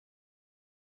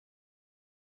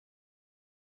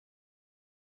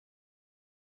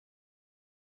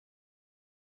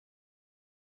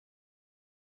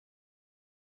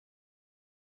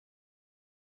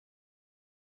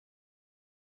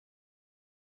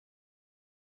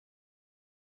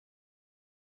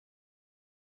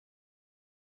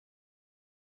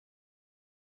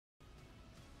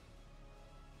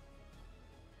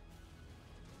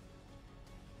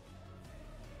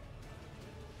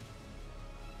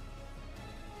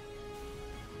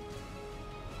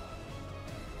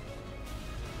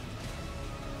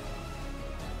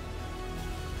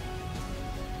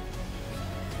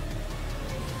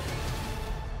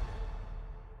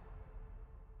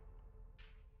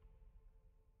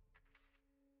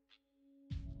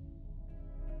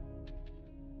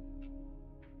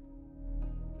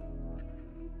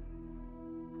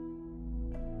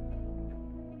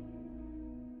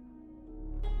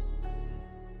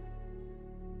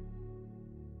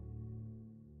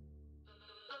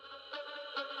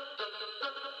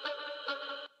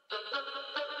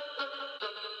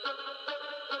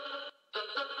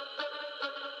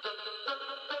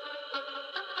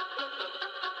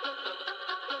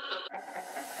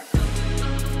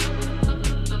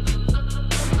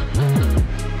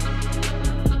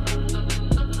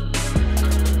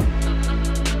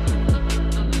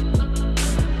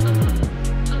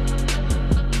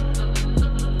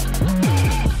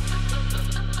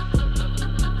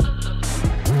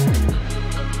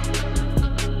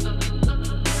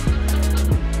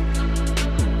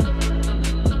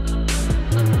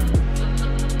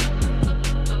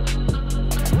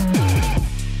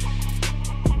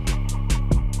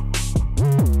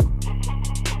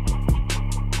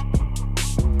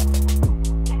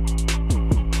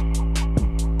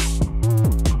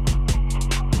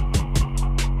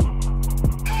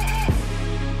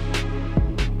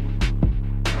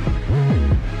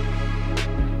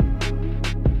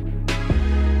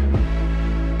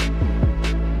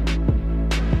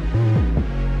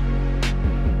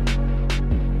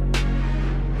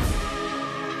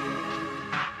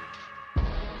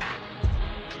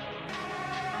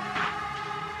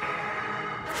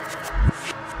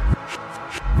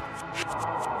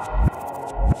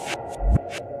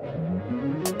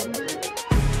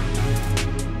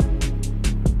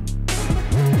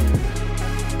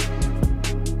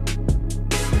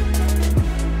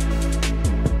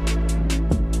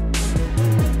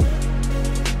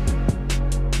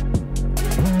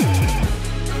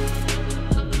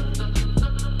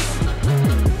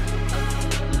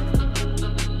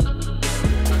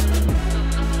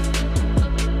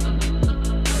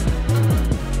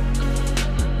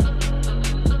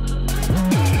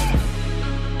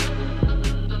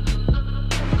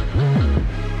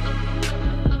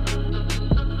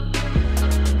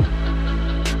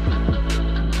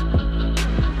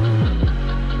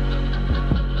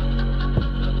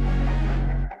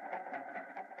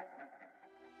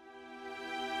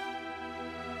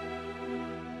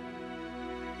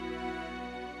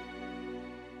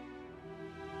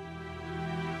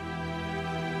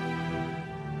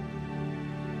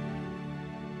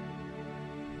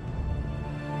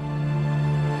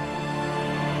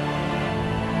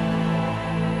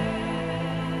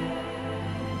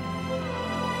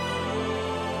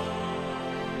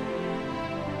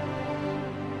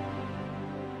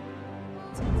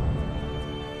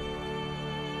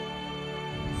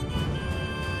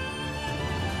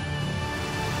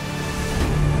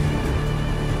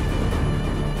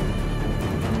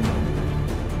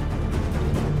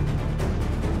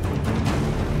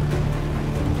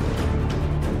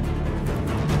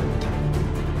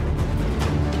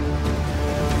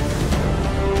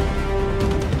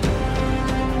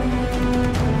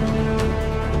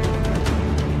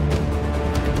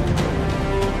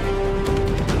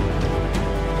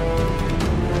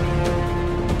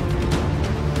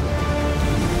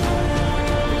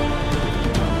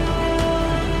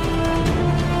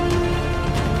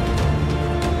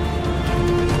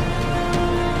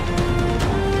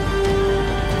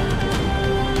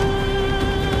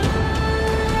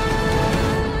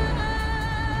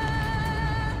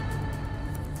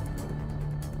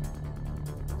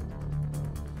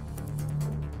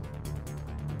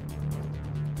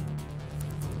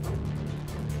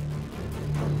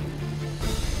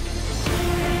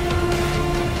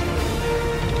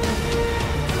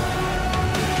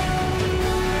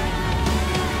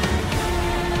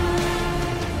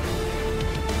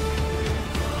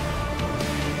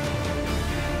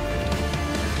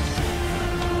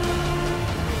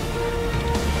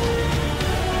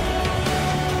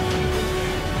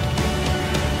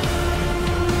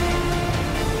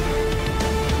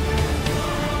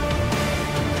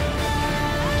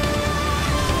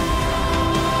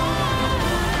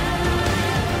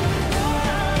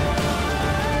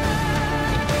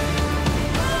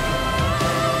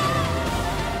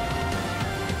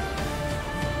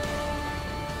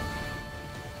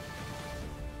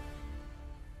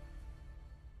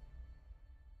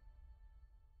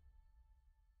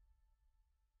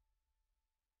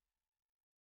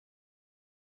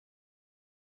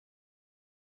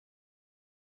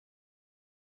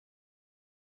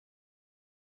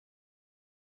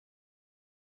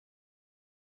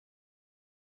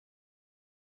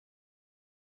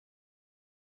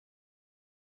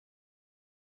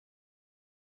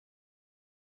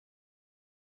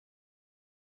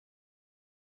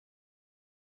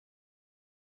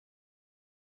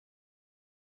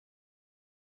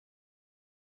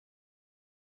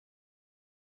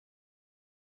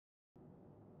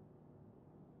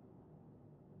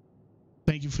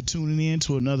Thank you for tuning in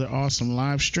to another awesome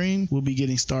live stream. We'll be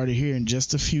getting started here in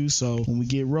just a few, so when we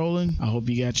get rolling, I hope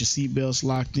you got your seatbelts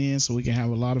locked in so we can have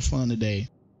a lot of fun today.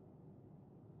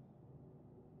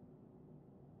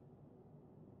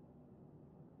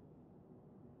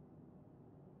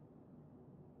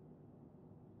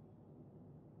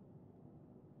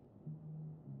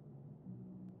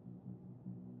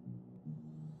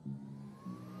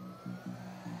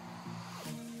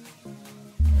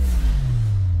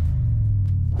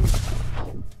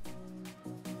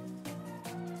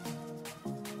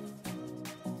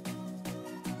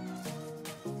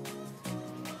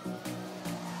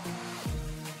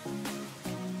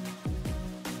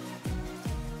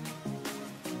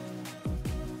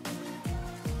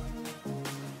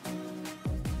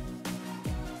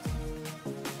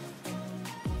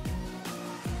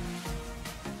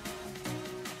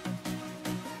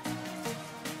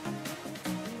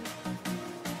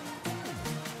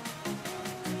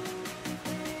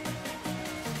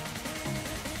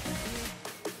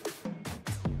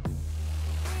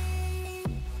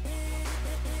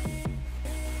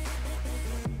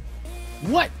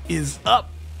 What is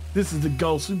up? This is the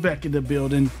Ghost. We're back in the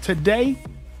building. Today,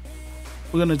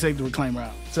 we're going to take the Reclaimer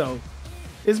out. So,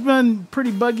 it's been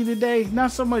pretty buggy today.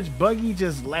 Not so much buggy,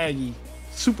 just laggy.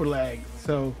 Super lag.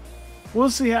 So, we'll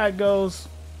see how it goes.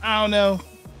 I don't know.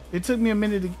 It took me a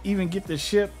minute to even get the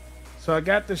ship. So, I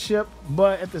got the ship,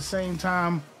 but at the same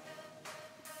time,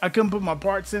 I couldn't put my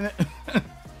parts in it.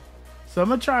 So, I'm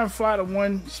going to try and fly to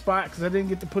one spot because I didn't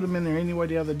get to put them in there anyway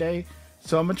the other day.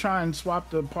 So I'm gonna try and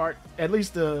swap the part, at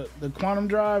least the quantum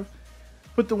drive,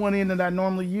 put the one in that I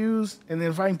normally use, and then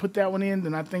if I can put that one in,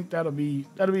 then I think that'll be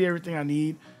everything I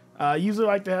need. I usually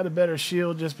like to have a better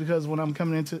shield just because when I'm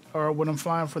coming into, or when I'm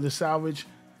flying for the salvage,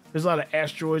 there's a lot of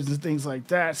asteroids and things like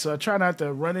that. So I try not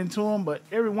to run into them, but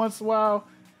every once in a while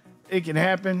it can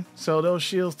happen. So those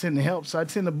shields tend to help. So I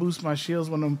tend to boost my shields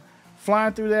when I'm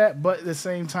flying through that, but at the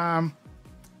same time,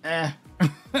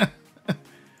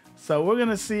 So we're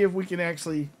gonna see if we can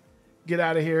actually get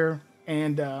out of here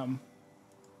and yeah,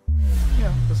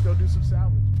 let's go do some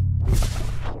salvage.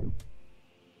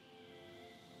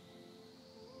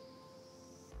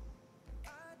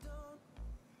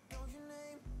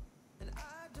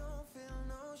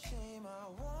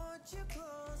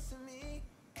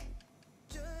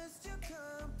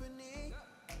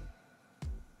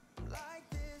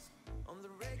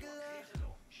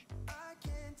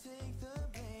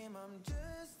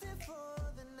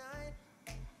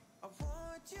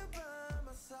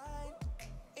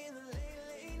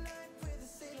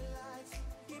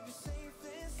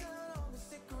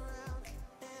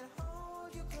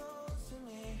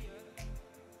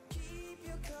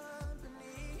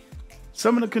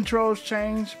 Some of the controls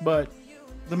change, but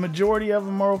the majority of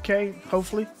them are okay,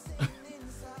 hopefully.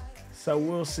 So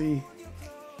we'll see.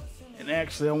 And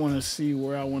actually, I want to see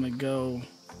where I want to go.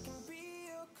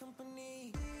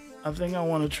 I think I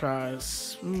want to try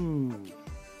CRL1.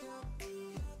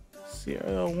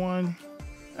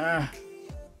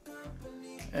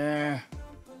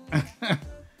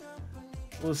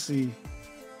 We'll see.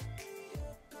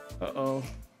 Uh-oh.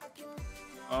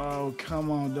 Oh, come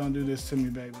on. Don't do this to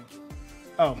me, baby.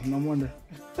 Oh, no wonder.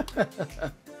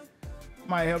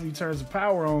 Might help you turn some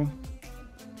power on.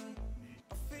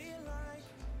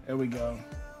 There we go.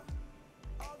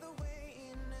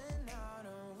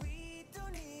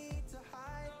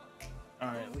 All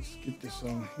right, let's get this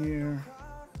on here.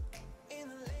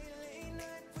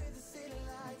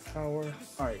 Power.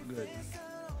 All right, good.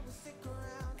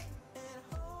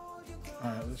 All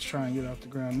right, let's try and get off the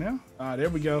ground now. Ah, there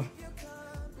we go.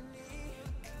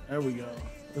 There we go.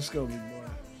 Let's go, big boy.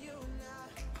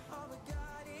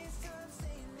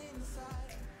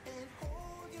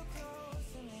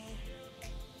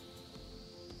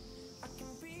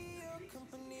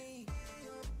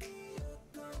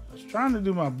 I was trying to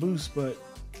do my boost, but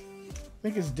I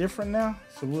think it's different now,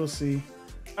 so we'll see.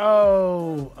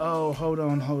 Oh, hold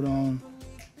on.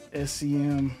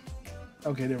 SCM.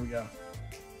 Okay, there we go.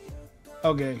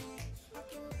 Okay.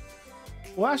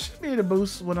 Well, I should be able to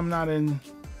boost when I'm not in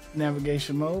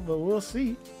navigation mode, but we'll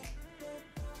see.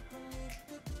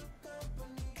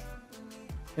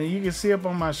 And you can see up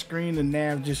on my screen the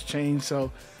nav just changed,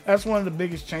 so that's one of the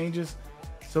biggest changes.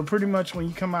 So pretty much when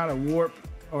you come out of warp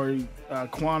or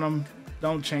quantum,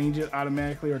 don't change it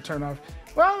automatically or turn off.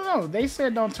 Well, no, they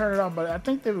said don't turn it off, but I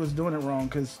think they was doing it wrong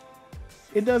because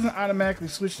it doesn't automatically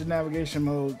switch to navigation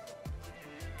mode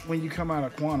when you come out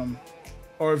of quantum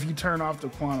or if you turn off the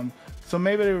quantum. So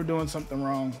maybe they were doing something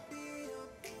wrong.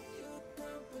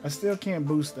 I still can't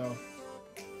boost though.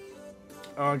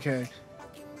 Okay.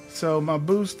 So my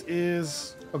boost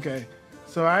is, okay.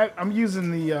 So I'm using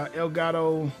the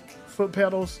Elgato foot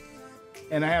pedals,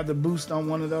 and I have the boost on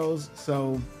one of those.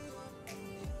 So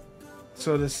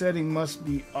the setting must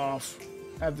be off.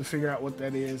 I have to figure out what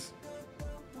that is.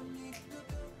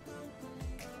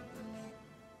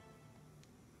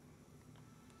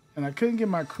 And I couldn't get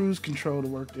my cruise control to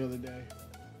work the other day.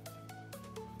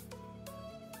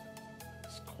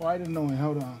 It's quite annoying.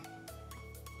 Hold on.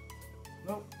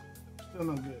 Nope. Still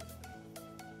no good.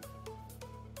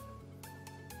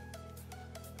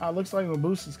 Oh, looks like my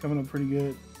boost is coming up pretty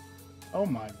good. Oh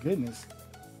my goodness.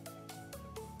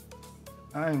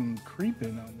 I'm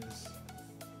creeping on this.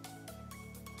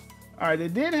 Alright,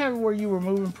 it did have it where you were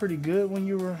moving pretty good when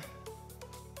you were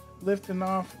lifting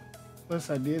off.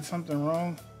 Unless I did something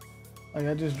wrong. Like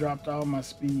I just dropped all my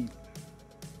speed.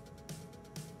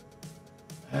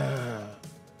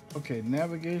 Okay,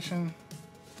 navigation.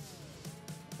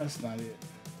 That's not it.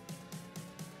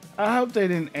 I hope they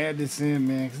didn't add this in,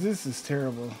 man, because this is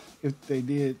terrible. If they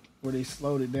did, where they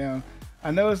slowed it down.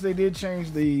 I noticed they did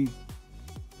change the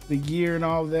gear and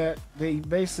all that. They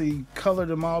basically colored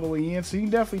them all the way in, so you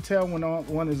can definitely tell when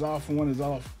one is off and one is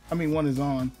off. I mean, one is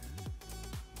on.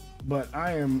 But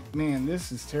man,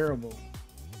 this is terrible.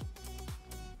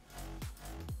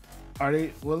 Are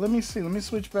they? Well, let me see. Let me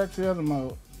switch back to the other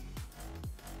mode.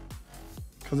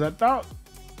 Because I thought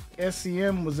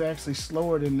SCM was actually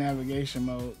slower than navigation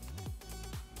mode.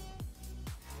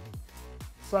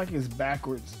 It's like it's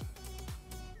backwards.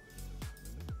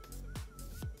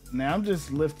 Now I'm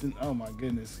just lifting. Oh my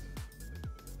goodness.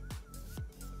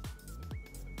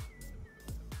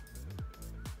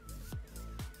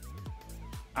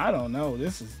 I don't know.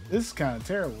 This is kind of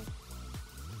terrible.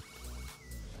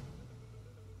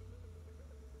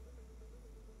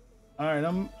 All right,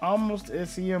 I'm almost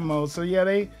SEM mode. So yeah,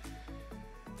 they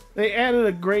added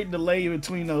a great delay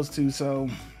between those two. So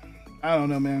I don't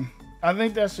know, man. I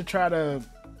think that's to try to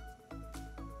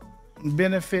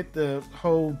benefit the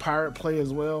whole pirate play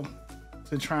as well,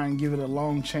 to try and give it a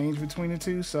long change between the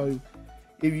two. So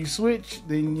if you switch,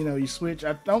 then you switch.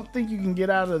 I don't think you can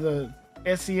get out of the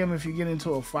SEM if you get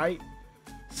into a fight.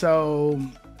 So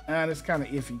that's kind of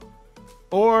iffy.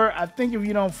 Or I think if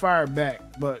you don't fire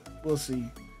back, but we'll see.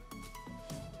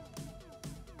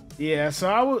 Yeah,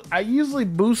 so I usually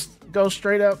go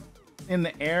straight up in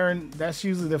the air, and that's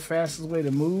usually the fastest way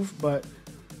to move. But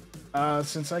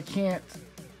since I can't,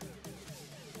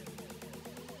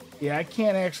 I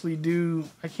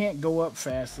can't go up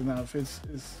fast enough.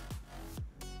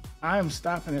 I am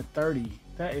stopping at 30.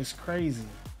 That is crazy.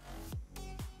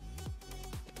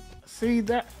 See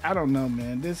that? I don't know,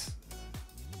 man.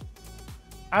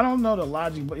 I don't know the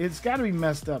logic, but it's got to be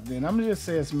messed up. Then I'm gonna just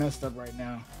say it's messed up right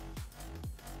now.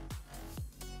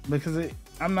 Because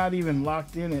I'm not even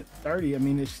locked in at 30. I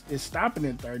mean, it's stopping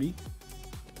at 30.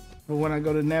 But when I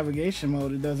go to navigation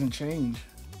mode, it doesn't change.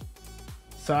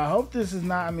 So I hope this is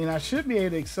not, I mean, I should be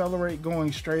able to accelerate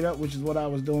going straight up, which is what I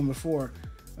was doing before.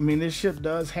 I mean, this ship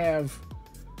does have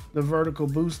the vertical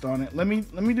boost on it. Let me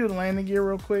do the landing gear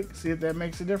real quick, see if that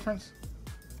makes a difference.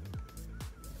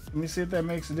 Let me see if that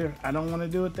makes a difference. I don't want to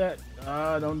do it that.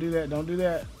 Don't do that. Don't do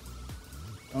that.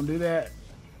 Don't do that.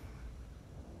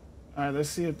 All right, let's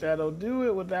see if that'll do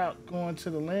it without going to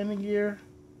the landing gear.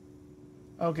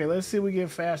 Okay, let's see if we get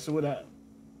faster without.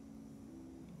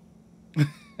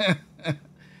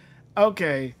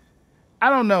 Okay, I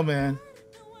don't know, man.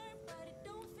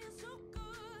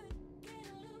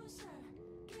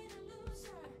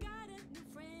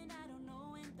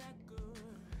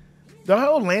 The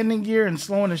whole landing gear and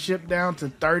slowing the ship down to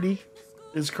 30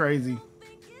 is crazy.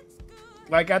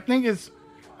 Like, I think it's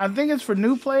for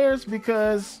new players,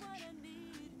 because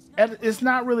it's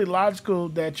not really logical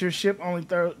that your ship only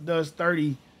does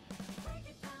 30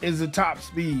 is the top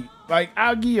speed. Like,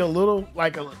 I'll give you a little,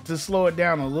 to slow it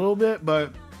down a little bit,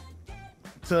 but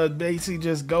to basically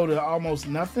just go to almost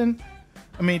nothing.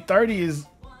 I mean, 30 is,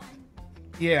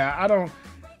 yeah, I don't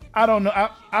know.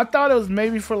 I thought it was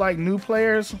maybe for like new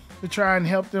players to try and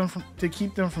help them to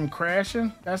keep them from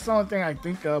crashing. That's the only thing I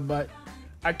think of, but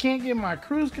I can't get my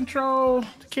cruise control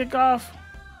to kick off.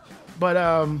 But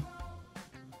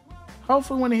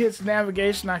hopefully when it hits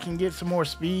navigation, I can get some more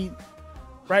speed.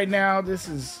 Right now,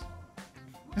 it's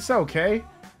okay.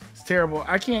 It's terrible.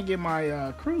 I can't get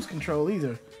my cruise control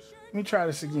either. Let me try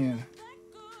this again.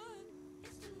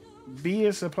 B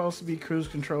is supposed to be cruise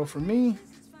control for me.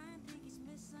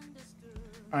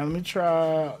 All right, let me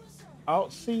try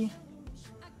Alt-C.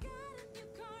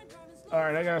 All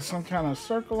right, I got some kind of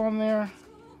circle on there.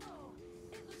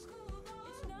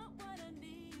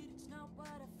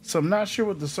 So I'm not sure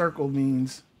what the circle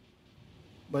means,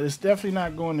 but it's definitely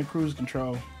not going to cruise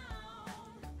control.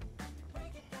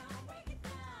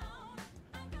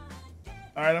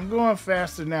 All right, I'm going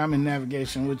faster now. I'm in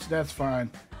navigation, which that's fine.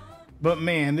 But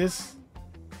man, this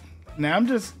now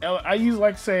I use,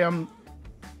 like say, I'm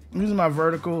using my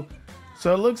vertical,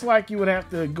 so it looks like you would have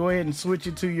to go ahead and switch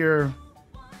it to your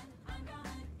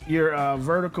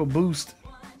vertical boost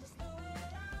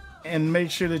and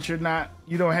make sure that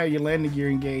you don't have your landing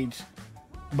gear engaged.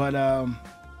 But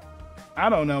I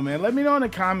don't know, man. Let me know in the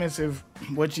comments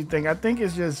what you think. I think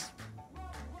it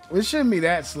shouldn't be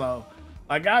that slow.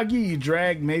 Like, I'll give you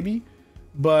drag maybe,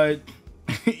 but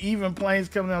even planes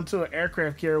coming onto an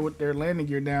aircraft carrier with their landing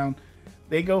gear down,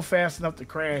 they go fast enough to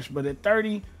crash. But at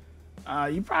 30,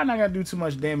 you're probably not gonna do too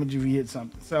much damage if you hit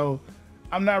something. So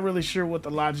I'm not really sure what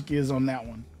the logic is on that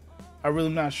one. I'm really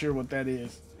not sure what that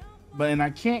is. And I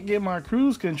can't get my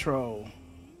cruise control.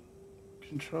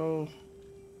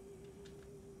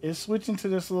 It's switching to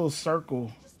this little circle.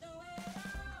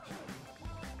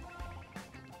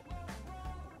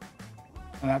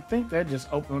 And I think that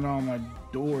just opened all my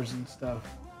doors and stuff.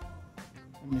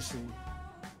 Let me see.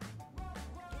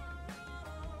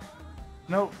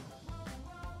 Nope.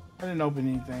 I didn't open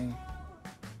anything.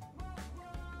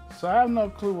 So I have no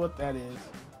clue what that is.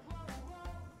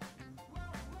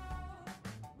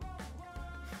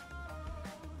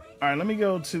 Alright, let me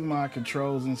go to my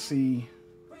controls and see.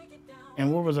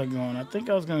 And where was I going? I think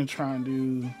I was going to try and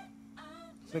do...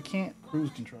 So I can't cruise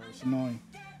control. It's annoying.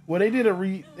 Well, we did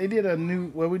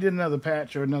another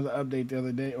patch or another update the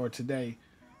other day or today.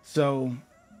 So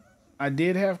I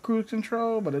did have cruise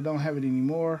control, but I don't have it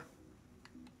anymore.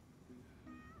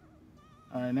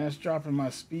 All right, that's dropping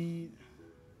my speed.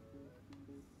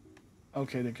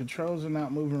 Okay, the controls are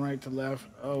not moving right to left.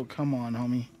 Oh, come on,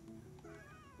 homie.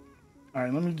 All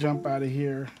right, let me jump out of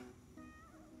here.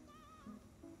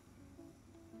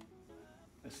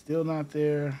 It's still not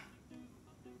there.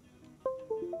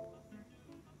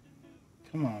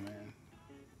 Come on, man.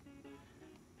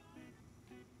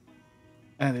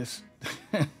 That is...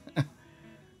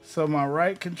 So my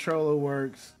right controller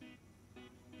works.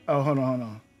 Oh, hold on.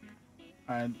 All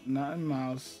right, not in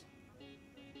mouse.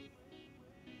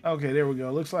 Okay, there we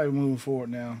go. Looks like we're moving forward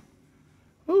now.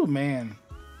 Ooh, man.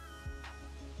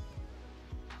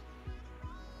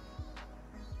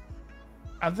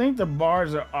 I think the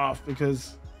bars are off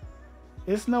because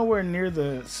it's nowhere near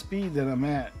the speed that I'm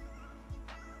at.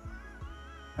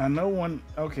 I know one.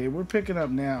 Okay, we're picking up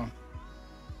now.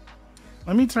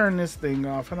 Let me turn this thing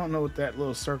off. I don't know what that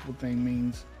little circle thing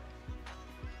means.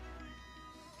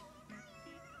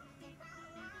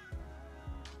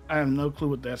 I have no clue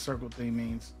what that circle thing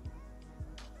means.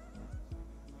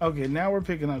 Okay, now we're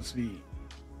picking up speed.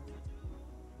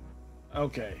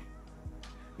 Okay.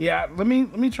 Yeah, let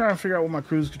me try and figure out what my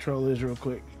cruise control is real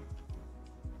quick.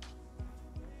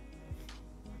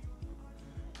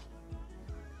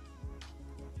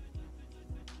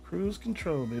 Cruise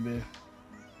control, baby.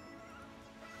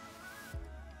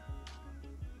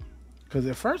 Because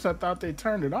at first I thought they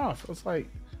turned it off. I was like,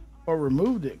 or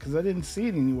removed it because I didn't see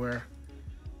it anywhere.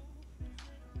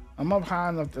 I'm up high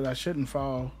enough that I shouldn't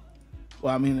fall.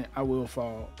 Well, I mean, I will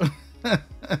fall.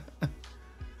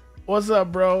 What's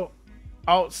up, bro?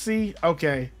 Alt C?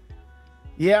 Okay.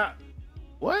 Yeah.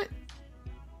 What?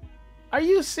 Are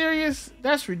you serious?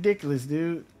 That's ridiculous,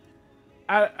 dude.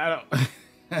 I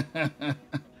don't...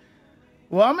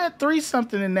 Well, I'm at 3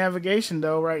 something in navigation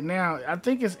though right now. I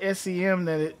think it's SEM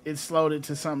that it slowed it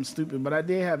to something stupid, but I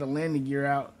did have the landing gear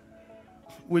out,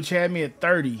 which had me at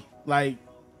 30. Like,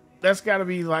 that's got to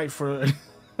be like for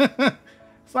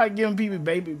it's like giving people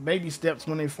baby steps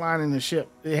when they flying in the ship.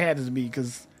 It had to be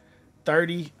because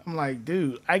 30. I'm like,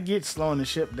 dude, I get slowing the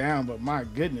ship down, but my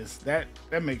goodness, that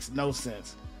makes no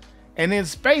sense. And in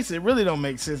space, it really don't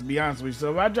make sense, to be honest with you.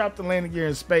 So if I drop the landing gear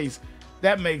in space,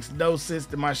 that makes no sense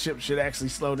that my ship should actually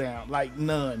slow down. Like,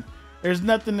 none. There's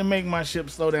nothing to make my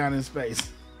ship slow down in space.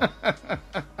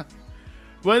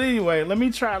 But anyway, let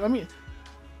me try.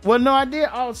 Well, no, I did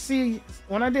Alt C.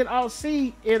 When I did Alt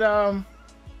C, it'll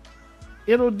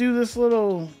do this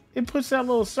little, it puts that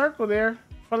little circle there.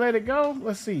 If I let it go,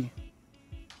 let's see.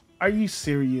 Are you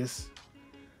serious?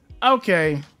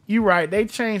 Okay, you're right. They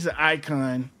changed the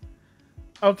icon.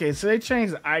 Okay, so they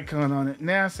changed the icon on it.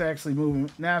 Now it's actually moving.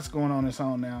 Now it's going on its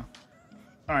own now.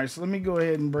 All right, so let me go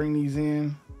ahead and bring these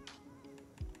in.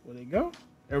 Where they go?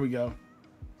 There we go.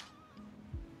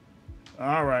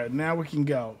 All right, now we can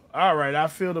go. All right, I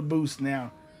feel the boost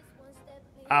now.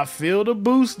 I feel the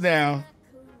boost now.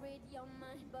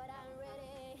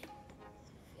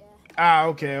 Ah,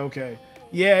 okay.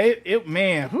 Yeah,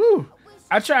 man, whew.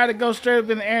 I tried to go straight up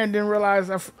in the air and didn't realize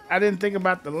I didn't think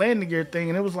about the landing gear thing,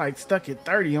 and it was like stuck at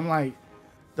 30. I'm like,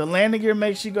 the landing gear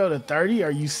makes you go to 30?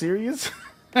 Are you serious?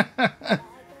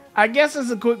 I guess it's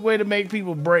a quick way to make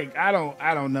people break. I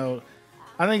don't know.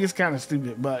 I think it's kind of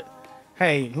stupid, but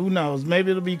hey, who knows?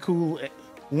 Maybe it'll be cool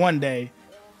one day.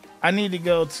 I need to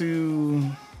go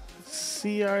to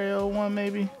CRL1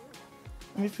 maybe.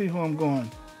 Let me see who I'm going.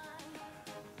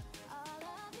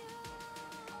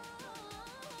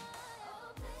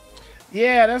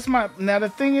 Yeah, that's my... Now, the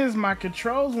thing is, my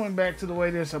controls went back to the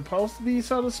way they're supposed to be,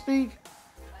 so to speak.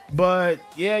 But,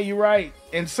 yeah, you're right.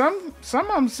 And some of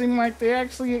them seem like they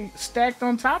actually stacked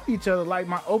on top of each other. Like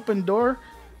my open door.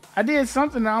 I did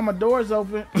something, now my door's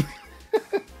open.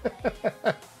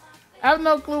 I have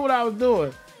no clue what I was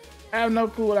doing.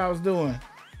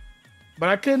 But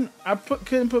I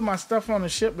couldn't put my stuff on the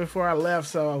ship before I left,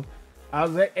 so I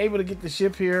was able to get the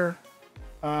ship here.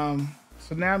 So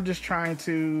now I'm just trying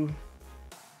to...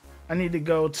 I need to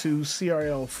go to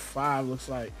CRL 5, looks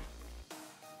like.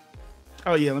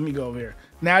 Oh yeah, let me go over here.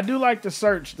 Now I do like the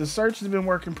search. The search has been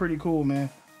working pretty cool, man.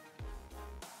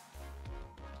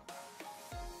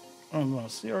 I'm going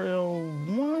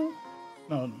CRL 1.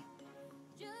 No,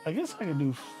 I guess I can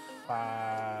do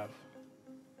 5.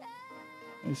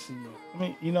 Let me see.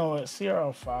 You know what?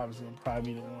 CRL 5 is gonna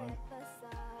probably be the one.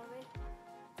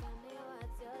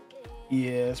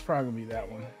 Yeah, it's probably gonna be that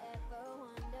one.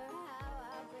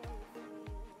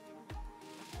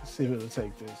 Let's see if it'll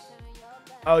take this.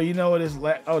 Oh, you know what?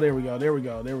 Oh, there we go.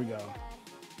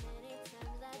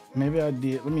 Maybe I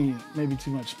did. Maybe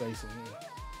too much space in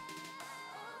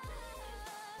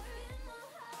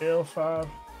here. L5.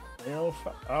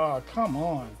 Oh, come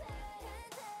on.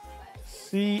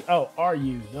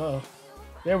 RU. Duh.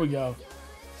 There we go.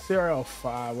 CRL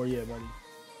 5. Where you at,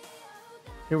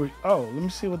 buddy? Oh, let me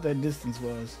see what that distance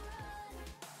was.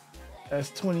 That's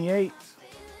 28.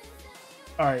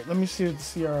 All right, let me see if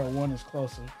the CRL1 is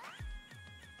closer.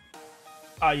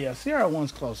 Oh yeah,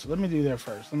 CRL1's closer. Let me do there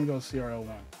first. Let me go to CRL1.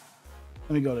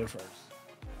 Let me go there first.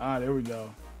 Ah, there we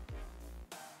go.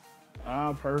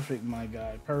 Ah, perfect, my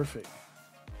guy. Perfect.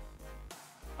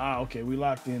 Ah, okay, we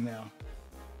locked in now.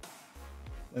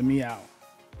 Let me out.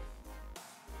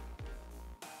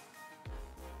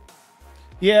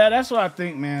 Yeah, that's what I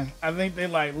think, man. I think they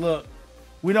like, look,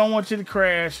 we don't want you to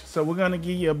crash, so we're gonna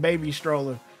give you a baby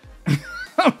stroller.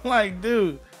 I'm like,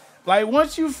 dude, like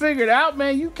once you figure it out,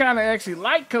 man, you kind of actually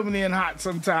like coming in hot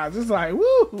sometimes. It's like,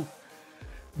 woo.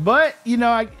 But you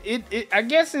know, I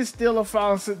guess it's still a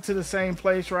fall to the same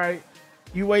place, right?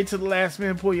 You wait till the last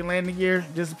minute, pull your landing gear.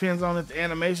 Just depends on if the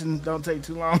animation don't take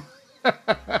too long. But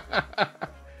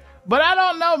I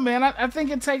don't know, man. I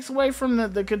think it takes away from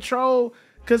the control,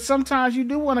 because sometimes you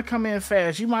do want to come in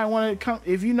fast. You might want to come,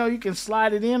 if you know you can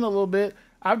slide it in a little bit.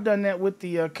 I've done that with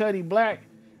the Cuddy Black.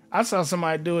 I saw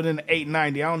somebody do it in the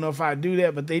 890. I don't know if I do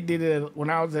that, but they did it when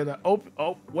I was at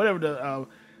whatever the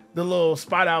little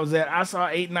spot I was at. I saw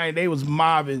 890. They was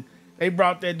mobbing. They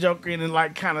brought that joker in and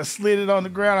like kind of slid it on the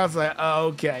ground. I was like, oh,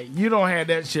 okay, you don't have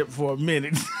that shit for a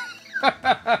minute.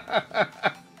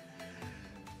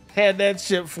 Had that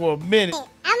shit for a minute.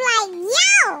 I'm like,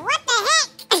 yo, what the heck?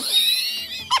 At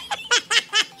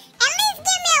least give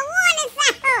me a warning so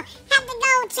I have to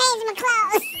go change my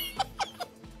clothes.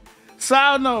 So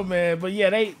I don't know, man. But yeah,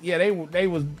 they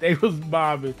was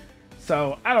bobbing.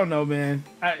 So I don't know, man.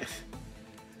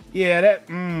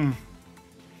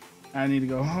 I need to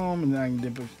go home and then I can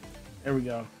dip it. There we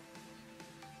go.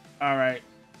 All right,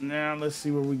 now let's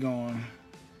see where we're going.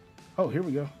 Oh, here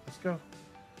we go. Let's go.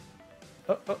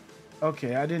 Oh,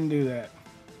 okay, I didn't do that.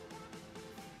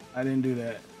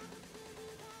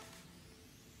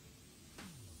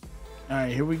 All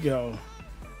right, here we go.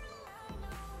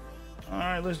 All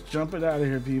right, let's jump it out of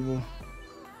here, people.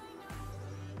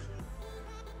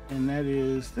 And that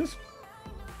is this.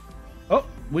 Oh,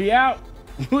 we out.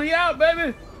 We out,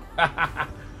 baby.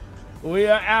 We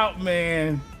are out,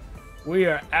 man. We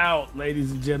are out,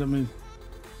 ladies and gentlemen.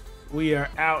 We are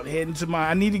out, heading to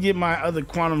I need to get my other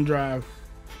quantum drive.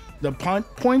 The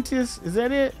Pointus, is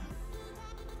that it?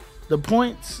 The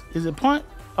points, is it Punt?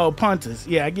 Oh, Puntus.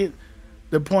 Yeah, I get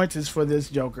the Pointus for this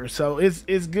joker. So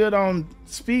it's good on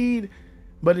speed,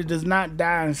 but it does not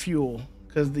die in fuel.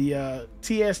 Because the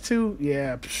TS2,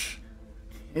 yeah,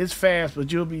 it's fast,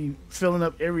 but you'll be filling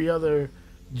up every other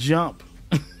jump.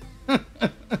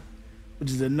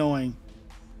 Which is annoying.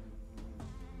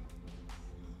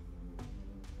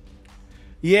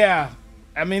 Yeah,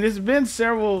 I mean, it's been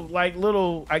several like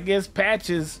little, I guess,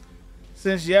 patches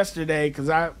since yesterday, because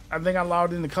I think I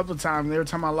logged in a couple of times, and every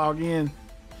time I log in,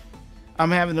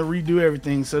 I'm having to redo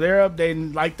everything. So they're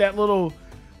updating like that little,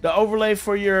 the overlay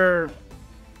for your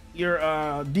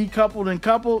decoupled and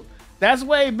coupled. That's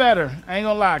way better. I ain't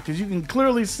gonna lie, because you can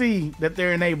clearly see that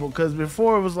they're enabled. Because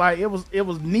before it was like it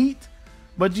was neat,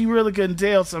 but you really couldn't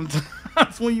tell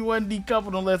sometimes when you wasn't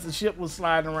decoupled unless the ship was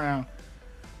sliding around.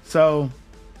 So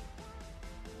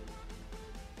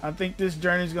I think this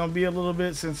journey is gonna be a little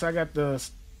bit, since I got the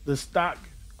stock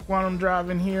quantum drive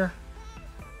in here.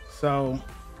 So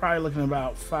probably looking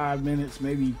about 5 minutes,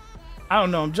 maybe. I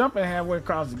don't know. I'm jumping halfway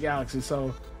across the galaxy,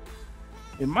 so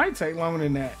it might take longer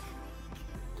than that.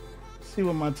 See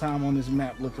what my time on this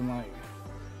map looking like.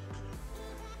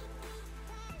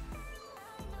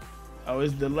 Oh,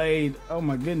 it's delayed. Oh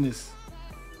my goodness.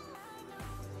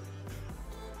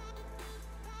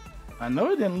 I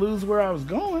know it didn't lose where I was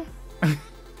going.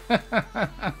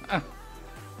 Let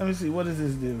me see. What does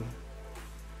this do?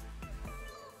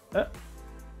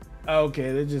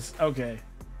 Okay, they just okay.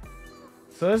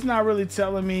 So it's not really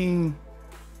telling me.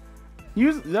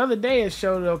 The other day it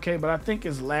showed it okay, but I think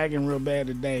it's lagging real bad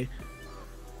today.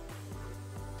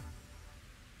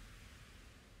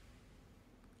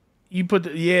 You put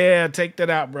the, yeah, take that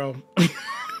out, bro.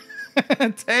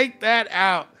 Take that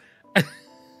out.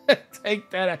 Take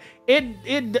that out. I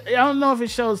don't know if it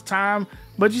shows time,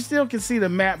 but you still can see the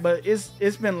map, but it's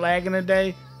been lagging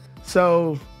today.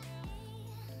 So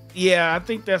yeah, I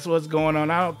think that's what's going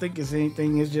on. I don't think it's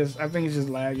anything. I think it's just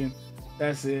lagging.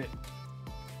 That's it.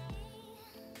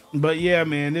 But yeah,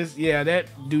 man,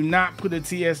 do not put a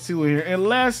TS2 in here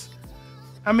unless,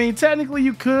 I mean, technically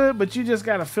you could, but you just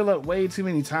gotta fill up way too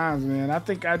many times, man. I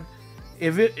think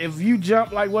if you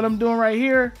jump like what I'm doing right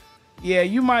here, yeah,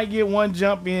 you might get one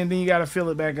jump in, then you gotta fill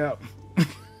it back up.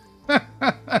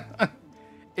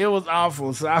 It was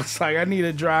awful, so I was like, I need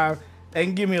a drive that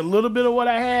can give me a little bit of what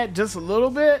I had, just a little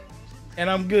bit, and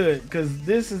I'm good, because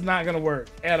this is not gonna work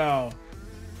at all.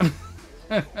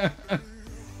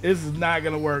 This is not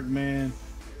gonna work, man.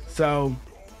 So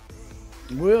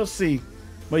we'll see.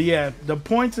 But yeah, the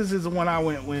Pointers is the one I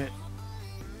went with.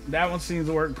 That one seems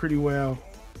to work pretty well.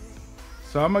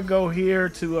 So I'm gonna go here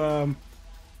to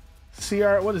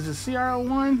what is it,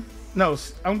 CR1? No,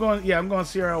 I'm going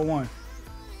CR1.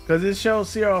 Because it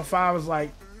shows CR5 is like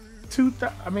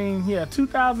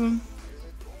 2000.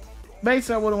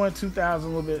 Basically I would have went 2000 a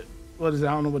little bit. What is it?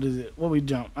 I don't know what is it. What we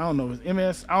jump? I don't know. It's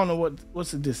MS. I don't know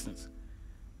what's the distance.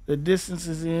 The distance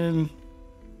is in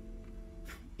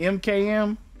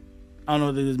MKM. I don't know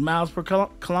if it is miles per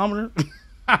kilometer.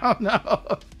 I don't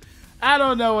know. I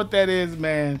don't know what that is,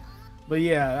 man. But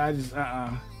yeah, I just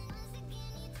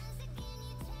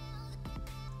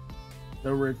the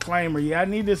Reclaimer. Yeah, I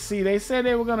need to see. They said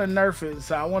they were gonna nerf it,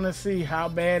 so I want to see how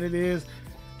bad it is.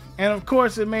 And of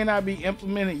course, it may not be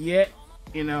implemented yet.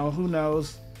 You know, who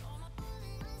knows?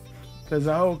 Because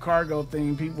the whole cargo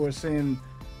thing, people are saying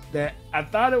that I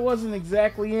thought it wasn't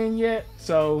exactly in yet,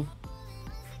 so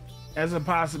as a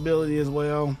possibility as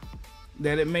well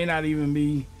that it may not even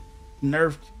be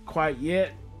nerfed quite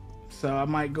yet. So I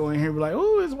might go in here and be like,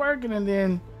 oh, it's working, and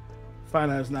then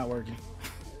find out it's not working.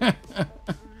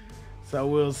 So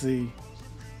we'll see.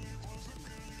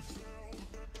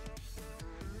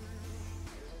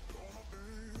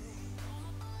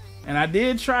 And I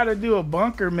did try to do a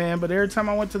bunker, man, but every time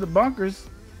I went to the bunkers,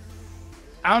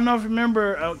 I don't know if you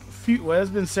remember well,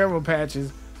 it's been several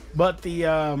patches, but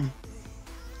the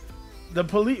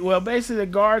police, well, basically the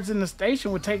guards in the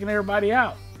station were taking everybody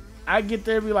out. I get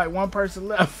there, be like one person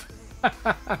left.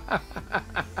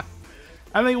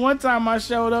 I think one time I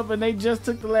showed up and they just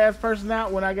took the last person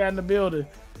out when I got in the building.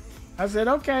 I said,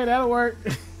 okay, that'll work.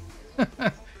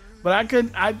 But I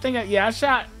couldn't. I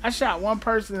shot one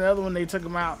person, the other one they took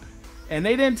them out, and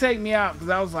they didn't take me out because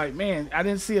I was like, man, I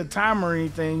didn't see a timer or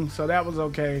anything, so that was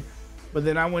okay. But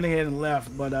then I went ahead and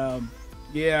left. But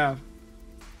yeah.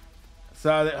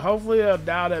 So that hopefully they'll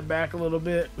dial that back a little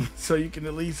bit so you can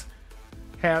at least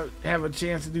have a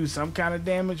chance to do some kind of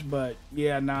damage. But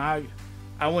yeah, nah,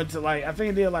 I went to like, I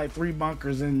think I did like 3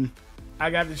 bunkers, and I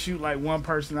got to shoot like one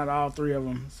person out of all 3 of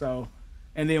them. So,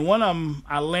 and then one of them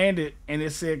I landed and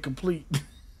it said complete.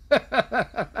 I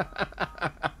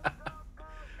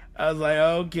was like,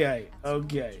 okay,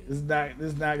 this is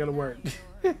not gonna work.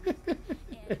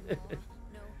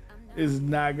 It's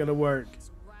not gonna work.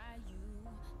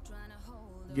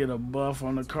 Get a buff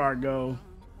on the cargo.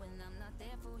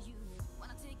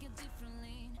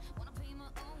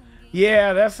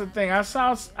 Yeah, that's the thing. I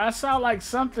saw like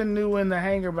something new in the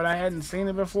hangar, but I hadn't seen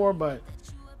it before. But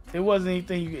it wasn't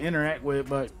anything you could interact with.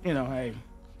 But you know, hey,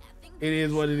 it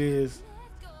is what it is.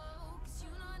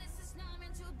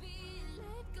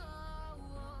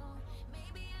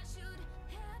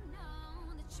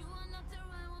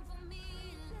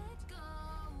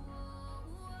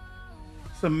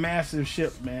 It's a massive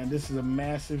ship, man. This is a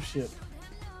massive ship.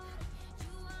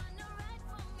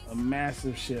 A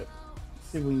massive ship. Let's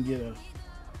see if we can get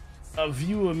a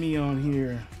view of me on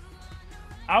here.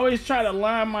 I always try to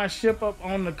line my ship up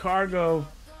on the cargo,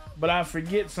 but I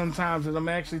forget sometimes that I'm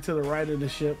actually to the right of the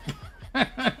ship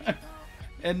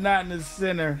and not in the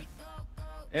center.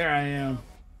 There I am.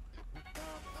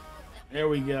 There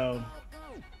we go.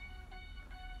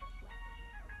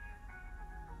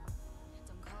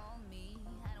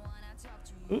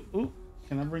 Ooh, ooh.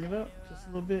 Can I bring it up? Just a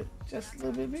little bit. Just a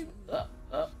little bit, baby. Up,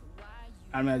 up.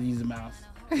 I'm not using the mouse.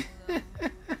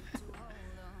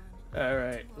 All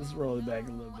right, let's roll it back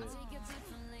a little bit.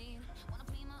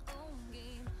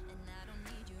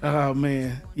 Oh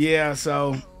man, yeah.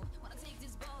 So,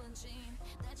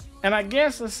 and I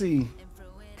guess let's see.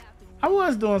 I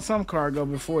was doing some cargo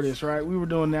before this, right? We were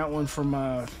doing that one from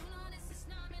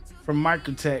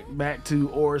Microtech back to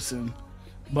Orson,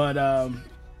 but I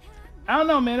don't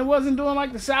know, man. It wasn't doing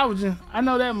like the salvaging. I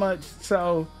know that much.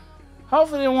 So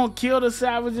hopefully they won't kill the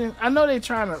salvaging. I know they're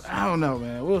trying to. I don't know,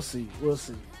 man. We'll see. We'll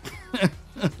see.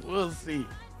 We'll see.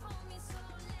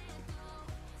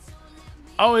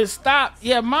 Oh, it stopped.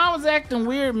 Yeah, mine was acting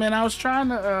weird, man. I was trying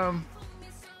to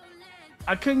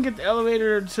I couldn't get the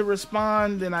elevator to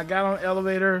respond. Then I got on the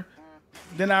elevator.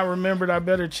 Then I remembered I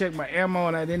better check my ammo,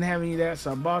 and I didn't have any of that,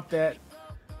 so I bought that.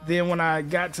 Then when I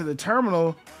got to the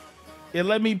terminal, it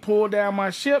let me pull down my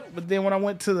ship, but then when I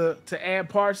went to add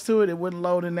parts to it, it wouldn't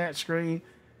load in that screen.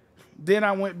 Then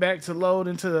I went back to load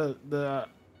into the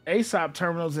ASOP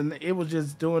terminals, and it was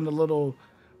just doing the little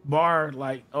bar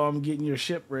like, oh, I'm getting your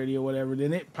ship ready or whatever.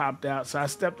 Then it popped out, so I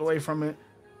stepped away from it.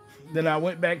 Then I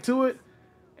went back to it,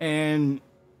 and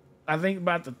I think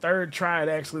about the third try it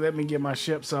actually let me get my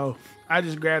ship, so I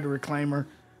just grabbed the reclaimer.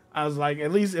 I was like,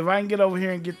 at least if I can get over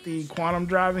here and get the quantum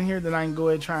drive in here, then I can go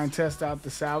ahead and try and test out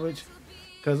the salvage.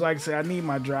 Because like I said, I need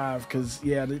my drive, because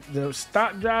yeah, the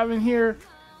stock drive in here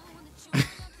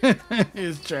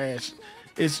is trash.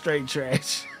 It's straight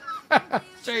trash.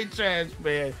 Straight trash,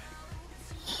 man.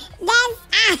 That's,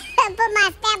 I put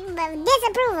my stamp of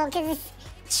disapproval because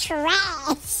it's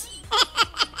trash.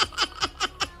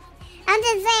 I'm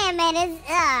just saying, man, it's,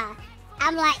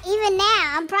 I'm like, even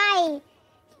now,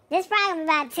 this probably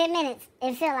about 10 minutes,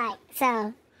 it feel like,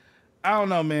 so. I don't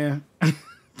know, man.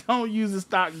 Don't use the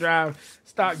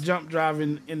stock jump drive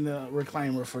in the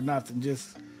reclaimer for nothing.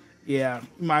 Just, yeah,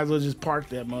 you might as well just park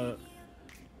that mug.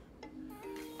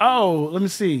 Oh, let me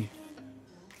see.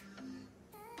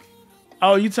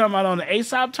 Oh, you talking about on the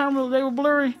ASOP terminal they were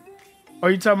blurry?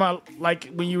 Or you talking about like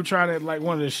when you were trying to like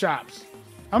one of the shops?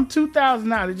 I'm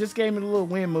 2,000 out. It just gave me a little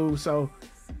wind move, so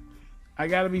I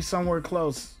got to be somewhere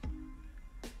close.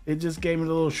 It just gave me a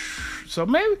little so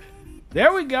maybe,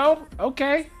 there we go.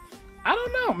 Okay. I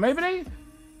don't know. Maybe they,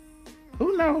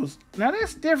 who knows? Now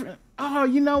that's different. Oh,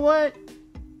 you know what?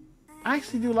 I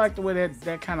actually do like the way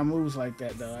that kind of moves like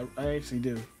that, though. I actually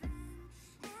do.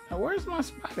 Now, where's my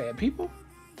spot at, people?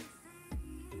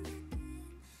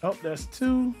 Oh, that's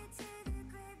 2.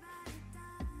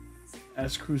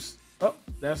 That's cruise. Oh,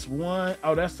 that's 1.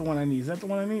 Oh, that's the one I need. Is that the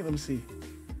one I need? Let me see.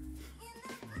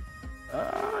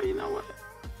 You know what?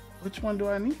 Which one do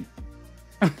I need?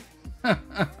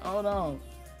 Hold on.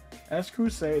 That's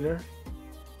Crusader.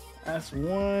 That's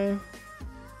 1.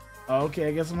 Oh, okay,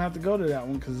 I guess I'm gonna have to go to that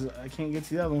one because I can't get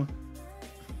to the other one.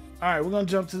 All right, we're gonna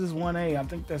jump to this 1A. I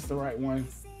think that's the right one.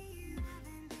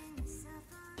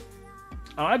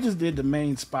 Oh, I just did the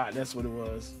main spot. That's what it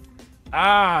was.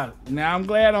 Ah, now I'm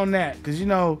glad on that because, you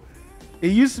know,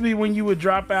 it used to be when you would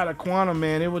drop out a quantum,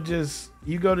 man, it would just,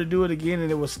 you go to do it again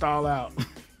and it would stall out.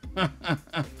 I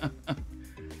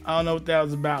don't know what that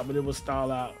was about, but it would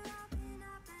stall out.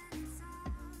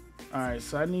 All right,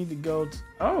 so I need to go to,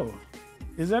 oh,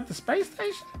 is that the space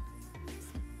station?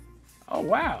 Oh,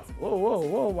 wow. Whoa, whoa,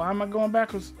 whoa. Why am I going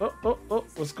backwards? Oh, oh, oh.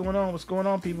 What's going on? What's going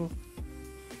on, people?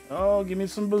 Oh, give me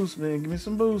some boost, man. Give me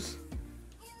some boost.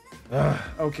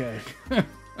 Okay.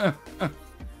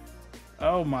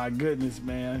 Oh, my goodness,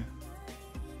 man.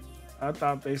 I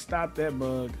thought they stopped that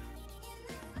bug.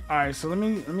 All right, so let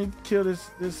me kill this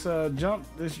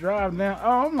drive now.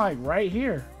 Oh, I'm like right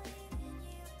here.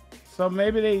 So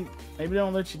maybe they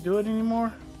don't let you do it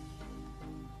anymore.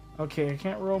 Okay, I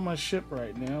can't roll my ship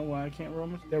right now. Why I can't roll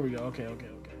my... There we go. Okay.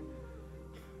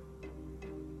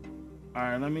 All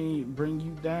right, let me bring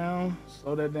you down.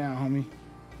 Slow that down, homie.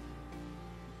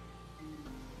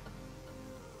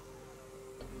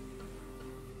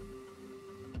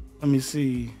 Let me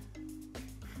see.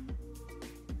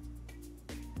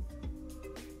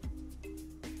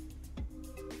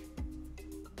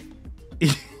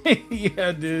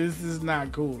 Yeah, dude, this is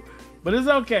not cool. But it's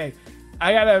okay.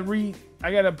 I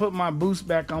gotta put my boost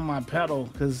back on my pedal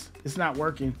because it's not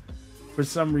working for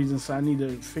some reason, so I need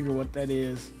to figure what that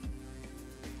is.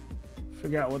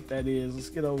 figure out what that is. Let's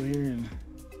get over here and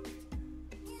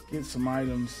get some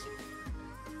items.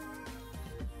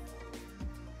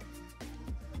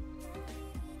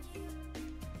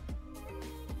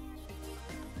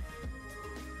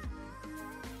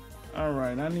 All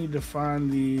right, I need to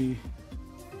find the...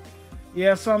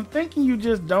 Yeah, so I'm thinking you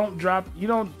just don't drop, you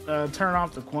don't turn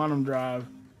off the quantum drive.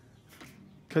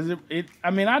 Because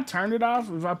I mean, I turned it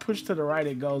off. If I push to the right,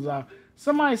 it goes off.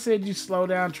 Somebody said you slow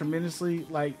down tremendously.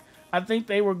 Like, I think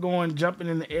they were jumping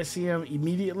into SEM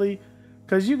immediately.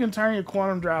 Because you can turn your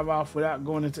quantum drive off without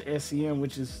going into SEM,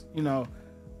 which is, you know.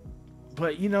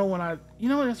 But, you know,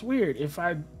 that's weird. If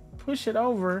I push it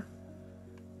over,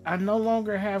 I no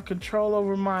longer have control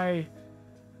over my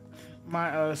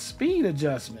speed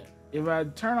adjustment. If I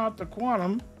turn off the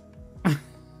quantum,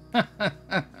 I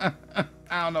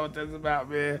don't know what that's about,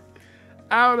 man.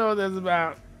 I don't know what that's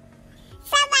about.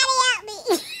 Somebody help me.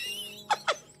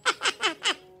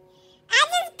 I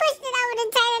just pushed it over to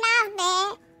turn it off,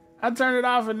 man. I turned it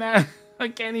off and now I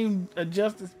can't even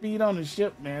adjust the speed on the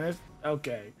ship, man. That's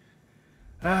okay.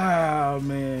 Oh,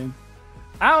 man.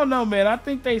 I don't know, man. I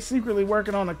think they secretly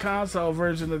working on a console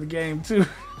version of the game, too.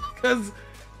 Because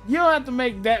you don't have to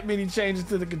make that many changes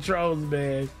to the controls,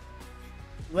 man.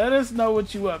 Let us know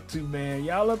what you up to, man.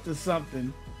 Y'all up to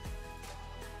something.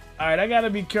 All right, I got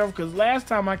to be careful because last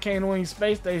time I came to Wing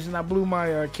Space Station, I blew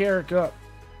my Carrack up.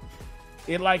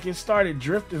 It started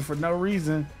drifting for no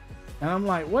reason. And I'm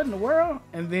like, what in the world?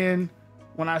 And then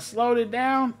when I slowed it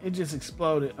down, it just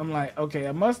exploded. I'm like, okay,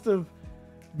 I must have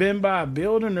been by a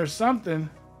building or something,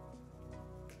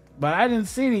 but I didn't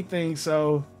see anything,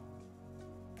 so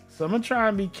I'm gonna try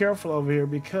and be careful over here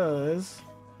because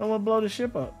I don't want to blow the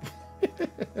ship up.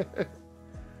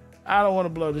 I don't want to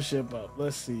blow the ship up.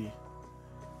 Let's see.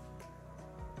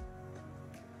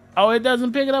 Oh, it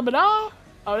doesn't pick it up at all?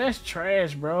 Oh, that's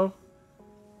trash, bro.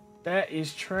 That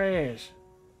is trash.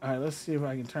 All right, let's see if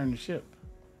I can turn the ship.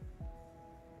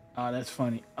 Oh, that's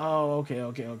funny. Oh, okay.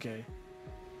 All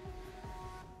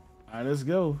right, let's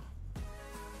go.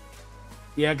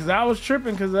 Yeah, because I was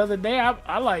tripping because the other day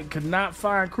I could not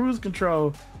find cruise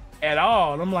control at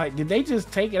all. And I'm like, did they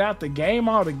just take it out the game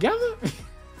altogether?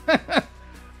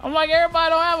 I'm like, everybody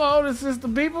don't have an older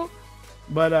system, people.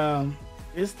 But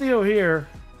it's still here,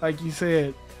 like you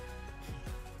said.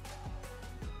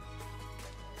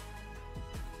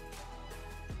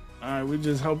 All right, we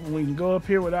just hoping we can go up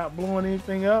here without blowing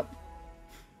anything up.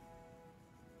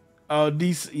 Oh,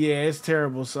 decent. Yeah, it's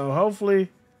terrible. So hopefully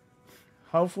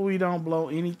we don't blow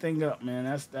anything up, man.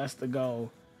 That's the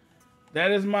goal. That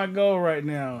is my goal right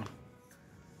now.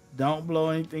 Don't blow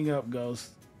anything up, Ghost.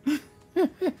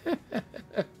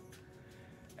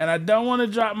 And I don't want to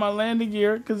drop my landing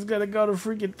gear because it's gonna go to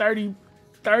freaking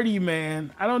 30,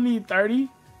 man. I don't need 30.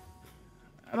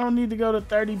 I don't need to go to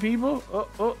 30 people.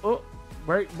 Oh.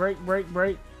 Break.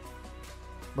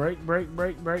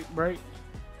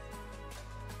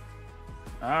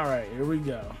 All right, here we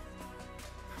go.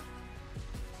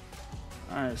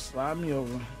 All right, slide me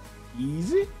over.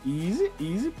 Easy.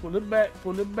 Pull it back.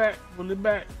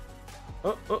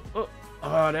 Oh,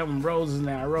 that one rolls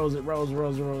now. Rolls.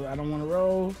 I don't want to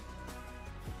roll.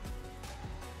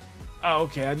 Oh,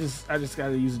 okay. I just got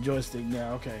to use a joystick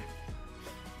now. Okay.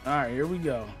 All right, here we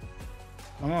go.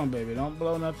 Come on, baby. Don't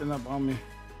blow nothing up on me.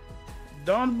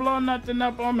 All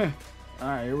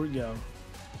right, here we go.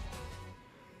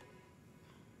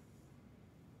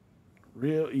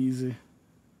 Real easy.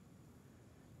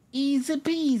 Easy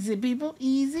peasy, people.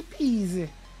 Easy peasy.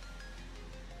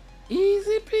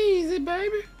 Easy peasy,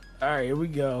 baby. All right, here we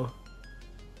go.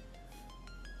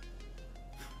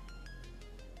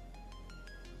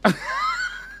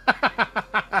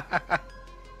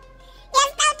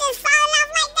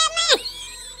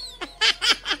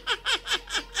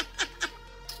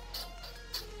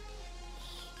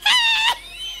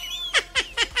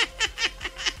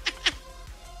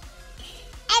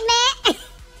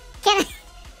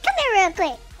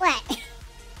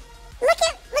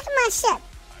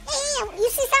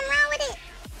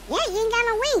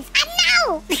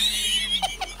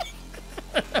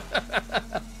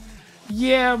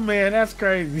 Yeah, man, that's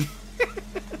crazy.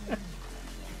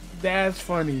 That's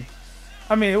funny.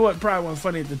 I mean, probably wasn't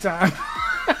funny at the time.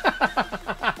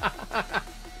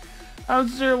 I'm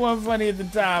sure it wasn't funny at the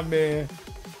time, man.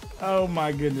 Oh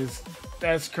my goodness,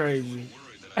 that's crazy.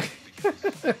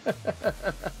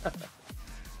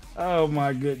 Oh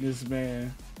my goodness,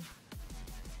 man.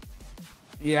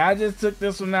 Yeah, I just took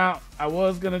this one out. I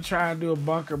was gonna try and do a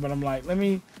bunker, but I'm like, let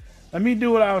me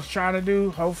do what I was trying to do.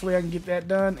 Hopefully I can get that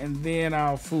done, and then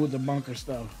I'll fool with the bunker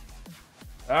stuff.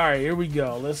 All right, here we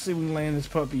go. Let's see if we can land this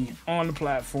puppy on the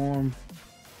platform.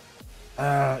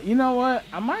 You know what?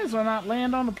 I might as well not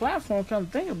land on the platform. Come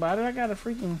think about it. I got a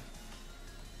freaking.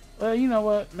 Well, you know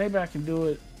what? Maybe I can do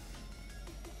it.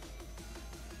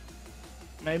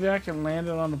 Maybe I can land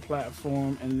it on the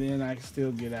platform and then I can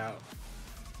still get out.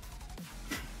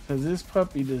 Because this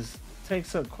puppy just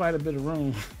takes up quite a bit of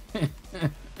room.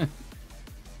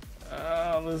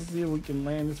 Let's see if we can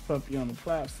land this puppy on the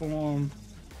platform.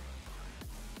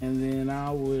 And then I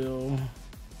will...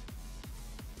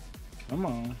 Come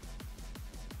on.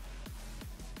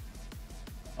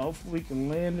 Hopefully we can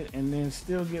land it and then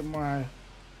still get my...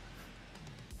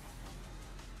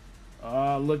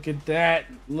 Oh, look at that.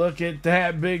 Look at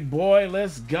that, big boy.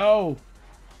 Let's go.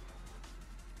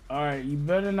 All right, you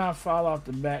better not fall off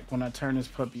the back when I turn this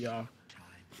puppy off.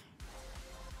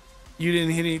 You didn't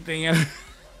hit anything.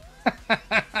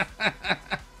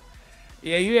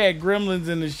 Yeah, you had gremlins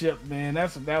in the ship, man.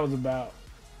 That's what that was about.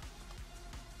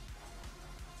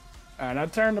 All right, I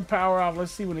turned the power off.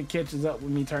 Let's see when it catches up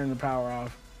with me turning the power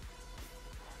off.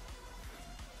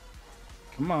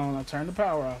 Come on, I turned the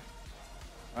power off.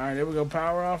 All right, there we go.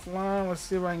 Power offline. Let's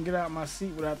see if I can get out my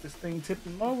seat without this thing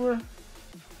tipping over.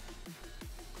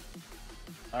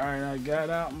 All right, I got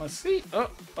out my seat.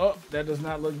 Oh, that does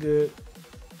not look good.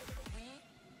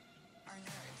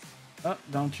 Oh,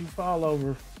 don't you fall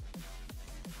over.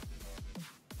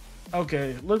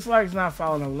 Okay, looks like it's not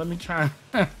falling over. Let me try.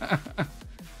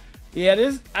 Yeah,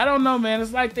 this, I don't know, man.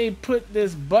 It's like they put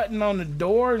this button on the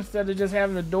door instead of just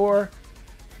having the door.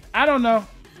 I don't know.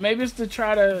 Maybe it's to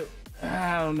try to...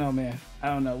 I don't know, man. I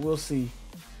don't know. We'll see.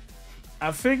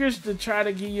 I figured to try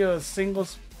to give you a single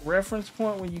reference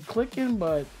point when you click in,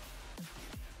 but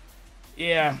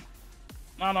yeah,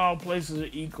 not all places are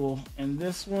equal. And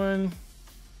this one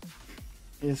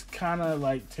is kind of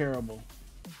like terrible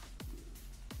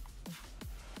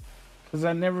because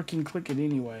I never can click it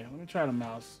anyway. Let me try the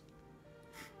mouse.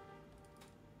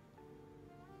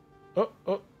 Oh,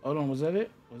 hold on. Was that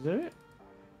it? Was that it?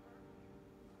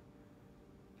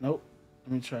 Nope.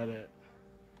 Let me try that.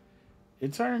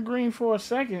 It turned green for a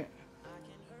second.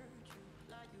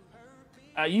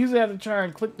 I usually have to try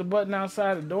and click the button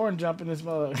outside the door and jump in this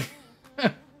mug.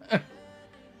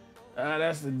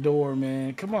 That's the door,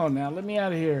 man. Come on now, let me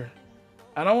out of here.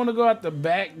 I don't want to go out the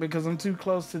back because I'm too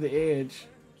close to the edge.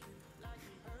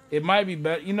 It might be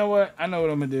better. You know what? I know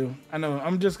what I'm gonna do. I know.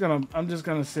 I'm just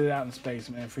gonna sit out in space,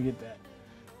 man. Forget that.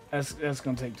 That's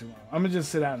gonna take too long. I'm gonna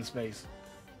just sit out in space.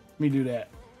 Let me do that.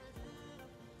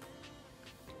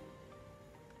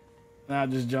 Now I'll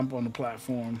just jump on the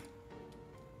platform.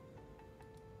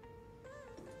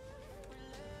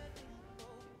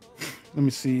 Let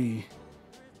me see.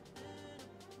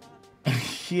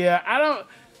 Yeah,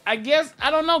 I guess,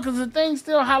 I don't know, because the thing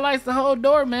still highlights the whole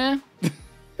door, man.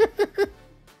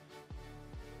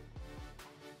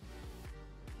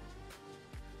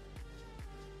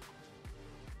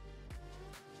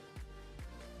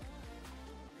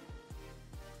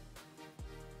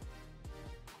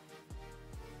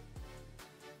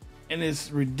 And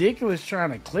it's ridiculous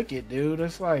trying to click it, dude.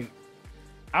 It's like,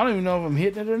 I don't even know if I'm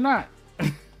hitting it or not.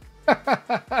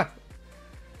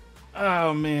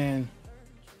 Oh, man.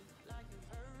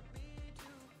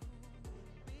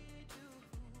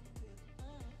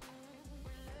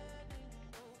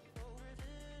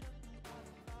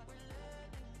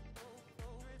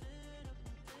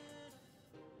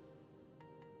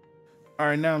 All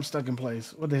right, now I'm stuck in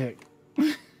place. What the heck?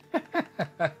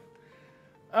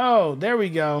 Oh, there we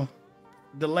go.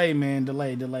 Delay, man.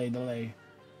 Delay.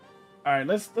 All right,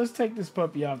 let's take this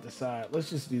puppy off the side. Let's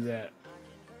just do that.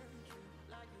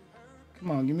 Come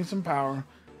on, give me some power.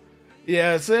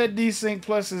 Yeah, it said desync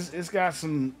plus it's got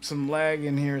some lag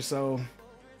in here, so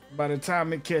by the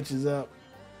time it catches up.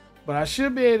 But I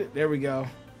should be able to, there we go.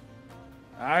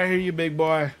 I hear you, big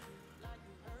boy.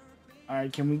 All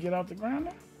right, can we get off the ground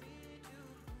now?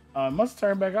 It must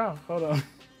turn back off. Hold on.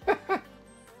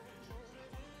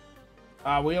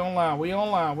 We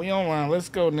online. Let's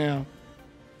go now.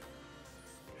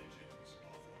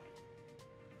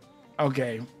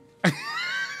 Okay. Man,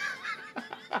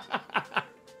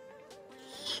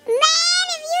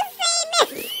 if you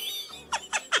see me.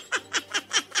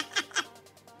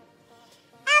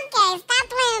 Okay, stop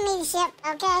playing with me, ship,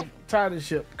 okay? Tired of the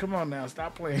ship. Come on now,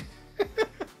 stop playing.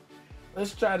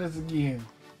 Let's try this again.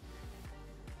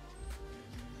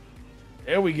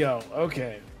 There we go.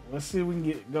 Okay. Let's see if we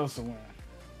can go somewhere.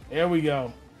 There we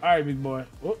go. All right, big boy.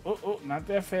 Oh, not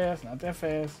that fast. Not that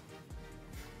fast.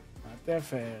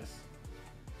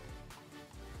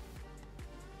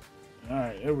 All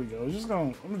right, there we go.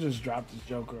 I'm gonna just drop this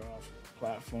joker off the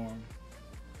platform.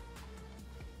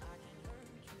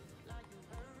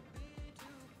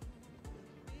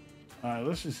 All right,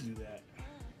 let's just do that.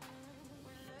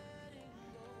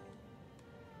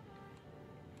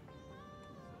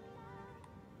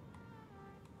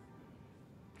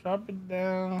 Drop it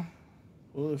down,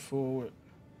 pull it forward.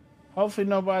 Hopefully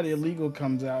nobody illegal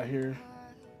comes out here.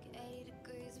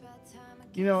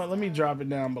 You know what, let me drop it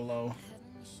down below.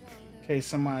 In case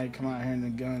somebody come out here and the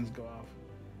guns go off.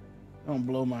 Don't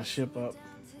blow my ship up.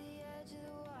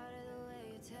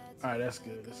 Alright, that's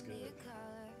good, that's good.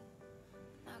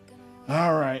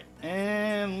 Alright,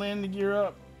 and land the gear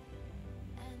up.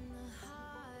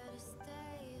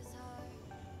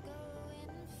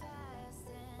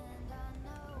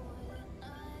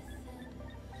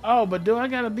 Oh, but do I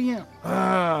gotta be in?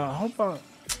 Hope I...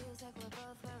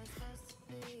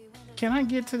 Can I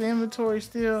get to the inventory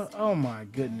still? Oh my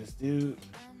goodness, dude.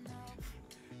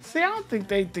 See, I don't think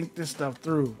they think this stuff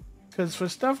through. Because for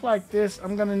stuff like this,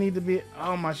 I'm gonna need to be...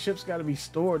 Oh, my ship's gotta be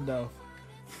stored though.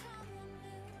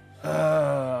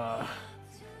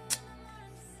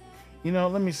 You know,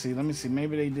 let me see. Let me see.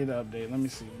 Maybe they did an update. Let me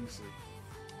see. Let me see.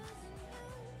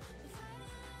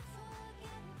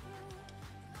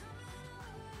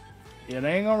 Yeah,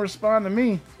 they ain't gonna respond to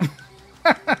me.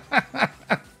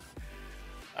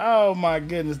 Oh my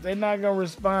goodness, they're not gonna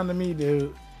respond to me,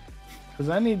 dude. Cause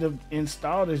I need to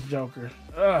install this joker.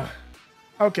 Ugh.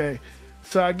 Okay,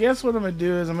 so I guess what I'm gonna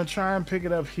do is I'm gonna try and pick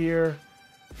it up here,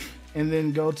 and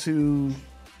then go to.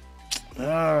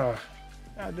 Gotta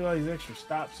do all these extra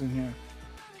stops in here.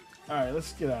 All right,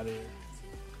 let's get out of here.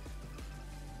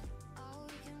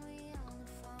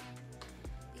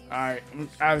 All right,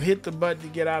 I've hit the button to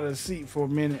get out of the seat for a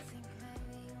minute.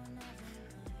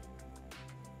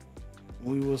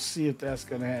 We will see if that's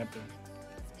gonna happen.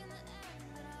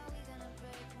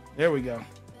 There we go.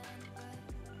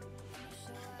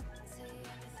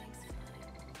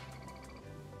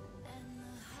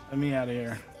 Let me out of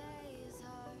here.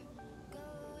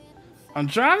 I'm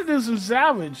trying to do some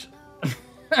salvage.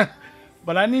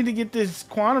 But I need to get this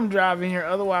quantum drive in here,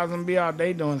 otherwise I'm gonna be all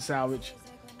day doing salvage.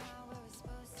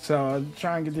 So I'll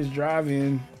try and get this drive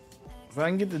in. If I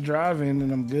can get the drive in,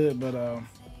 then I'm good. But if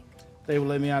they will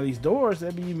let me out of these doors,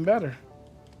 that'd be even better.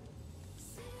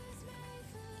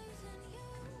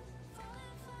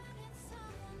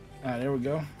 All right, there we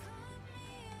go.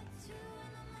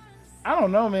 I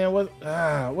don't know, man. What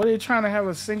are they trying to have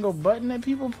a single button that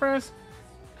people press?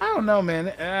 I don't know,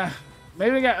 man.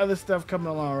 Maybe they got other stuff coming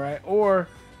along, right? Or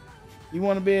you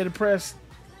want to be able to press.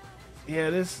 Yeah,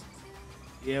 this.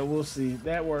 Yeah, we'll see.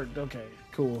 That worked. Okay,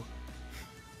 cool.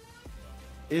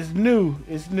 It's new.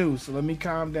 It's new. So let me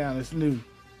calm down. It's new.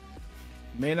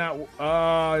 May not.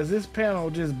 Is this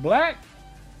panel just black?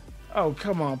 Oh,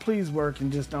 come on. Please work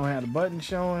and just don't have the button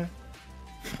showing.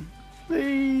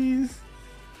 Please.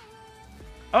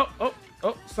 Oh,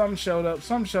 something showed up.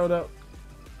 Something showed up.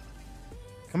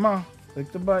 Come on.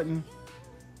 Click the button.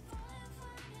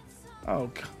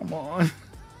 Oh, come on.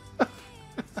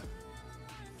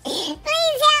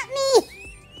 Please help me.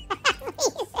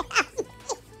 Please help me.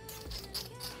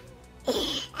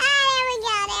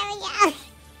 There we go.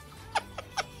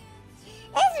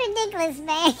 This is ridiculous,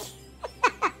 man.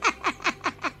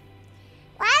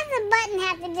 Why does the button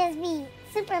have to just be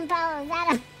superimposed?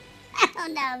 I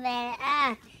don't know,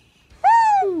 man.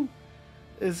 Woo!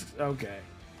 It's okay.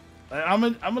 I'm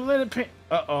gonna let it paint.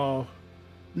 Uh-oh.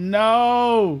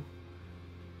 No.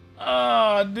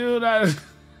 Oh, dude, I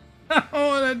don't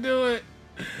want to do it.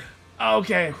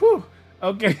 Okay. Whew.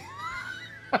 Okay.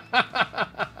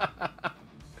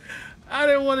 I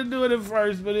didn't want to do it at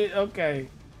first, but okay.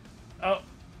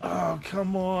 Oh,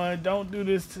 come on. Don't do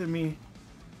this to me.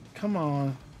 Come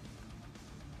on.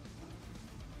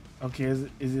 Okay, is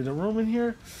it a room in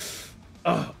here?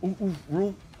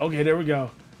 Room. Okay, there we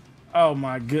go. Oh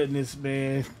my goodness,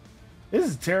 man. This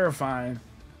is terrifying.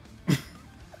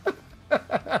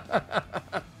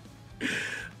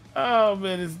 Oh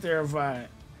man, it's terrifying.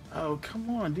 Oh, come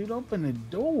on, dude, open the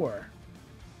door.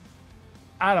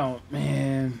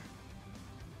 Man.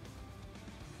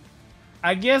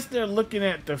 I guess they're looking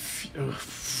at the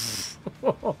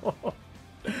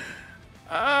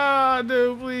oh,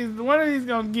 dude, please. One of these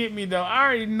gonna get me, though. I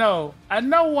already know. I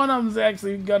know one of them's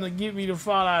actually gonna get me to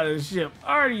fall out of the ship.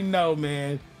 I already know,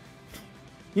 man.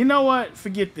 You know what?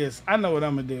 Forget this. I know what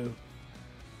I'm gonna do.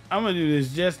 I'm gonna do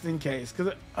this just in case.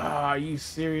 Are you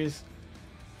serious?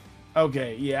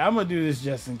 Okay, yeah, I'm gonna do this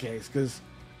just in case.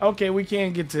 Okay, we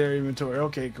can't get to their inventory.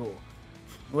 Okay, cool.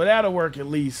 Well, that'll work at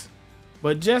least.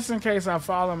 But just in case I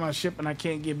fall on my ship and I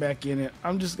can't get back in it,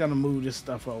 I'm just gonna move this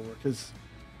stuff over. Because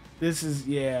this is,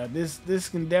 yeah, this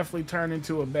can definitely turn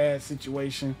into a bad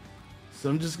situation. So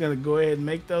I'm just gonna go ahead and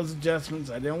make those adjustments.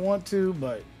 I didn't want to,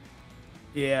 but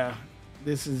yeah,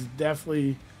 this is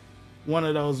definitely one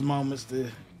of those moments to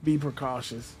be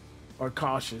precautious or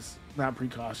cautious, not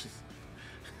precautious.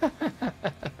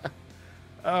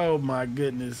 Oh my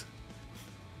goodness.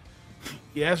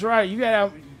 Yeah, that's right. You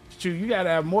gotta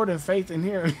have more than faith in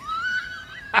here.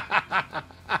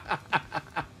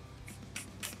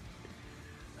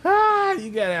 You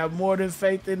gotta have more than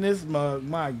faith in this mug.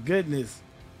 My goodness.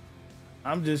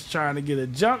 I'm just trying to get a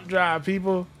jump drive,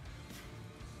 people.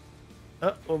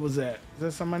 What was that? Is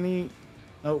that something I need?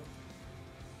 Nope.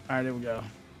 All right, there we go.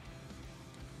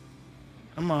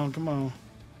 Come on, come on.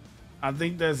 I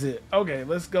think that's it. Okay,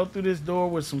 let's go through this door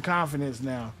with some confidence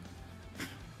now.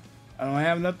 I don't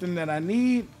have nothing that I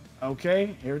need.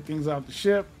 Okay, everything's off the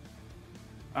ship.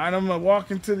 All right, I'm gonna walk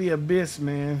into the abyss,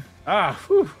 man.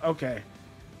 Whew, okay.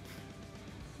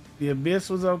 The abyss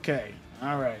was okay.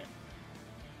 All right.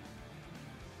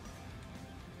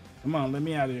 Come on, let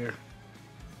me out of here.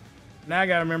 Now I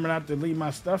gotta remember not to leave my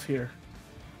stuff here.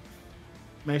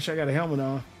 Make sure I got a helmet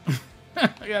on.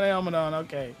 I got a helmet on,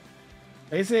 okay.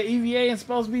 They said EVA is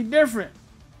supposed to be different.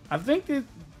 I think that,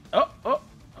 hold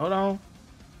on.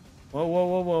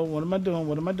 Whoa. What am I doing?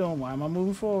 What am I doing? Why am I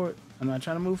moving forward? I'm not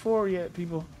trying to move forward yet,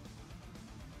 people.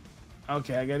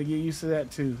 Okay, I gotta get used to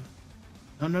that too.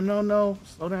 No.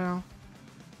 Slow down.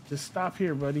 Just stop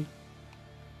here, buddy.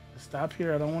 Just stop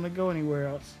here. I don't want to go anywhere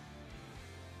else.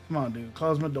 Come on, dude.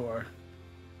 Close my door.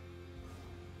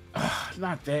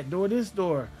 Not that door. This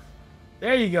door.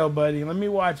 There you go, buddy. Let me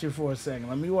watch it for a second.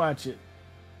 Let me watch it.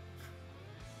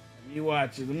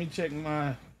 Let me check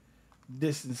my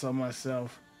distance on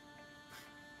myself.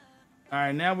 All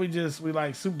right, now we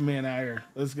like Superman out here.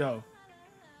 Let's go.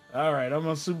 All right, I'm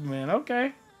on Superman.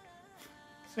 Okay.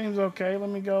 Seems okay. Let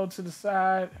me go to the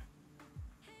side.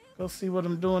 Go see what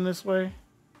I'm doing this way.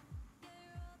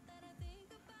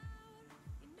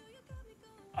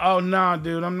 Oh, no,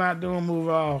 dude. I'm not doing move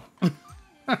all.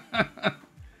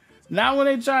 Not when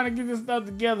they trying to get this stuff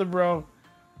together, bro.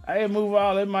 I didn't move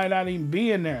all. It might not even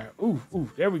be in there. Ooh,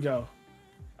 there we go.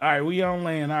 All right, we on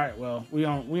land. All right, well, we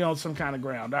on some kind of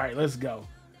ground. All right, let's go.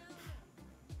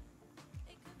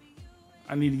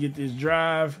 I need to get this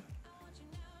drive.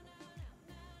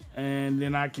 And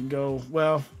then I can go,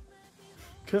 well,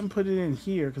 couldn't put it in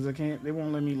here because they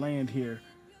won't let me land here.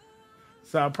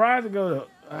 So I'll probably go to,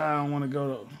 I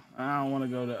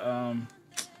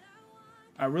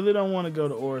really don't want to go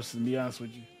to Orison, to be honest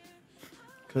with you.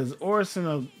 Because Orison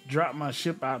will drop my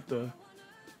ship out the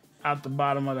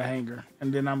bottom of the hangar.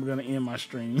 And then I'm going to end my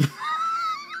stream.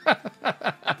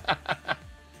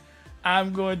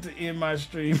 I'm going to end my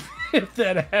stream if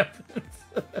that happens.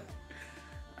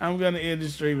 I'm going to end the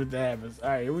stream if that happens. All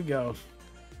right, here we go.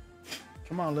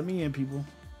 Come on, let me in, people.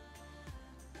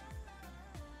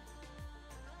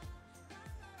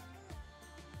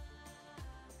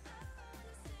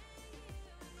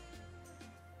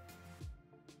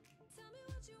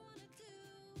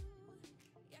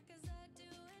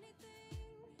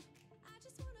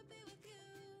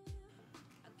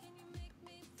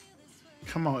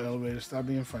 Come on, elevator, stop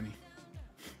being funny.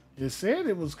 It said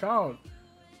it was called.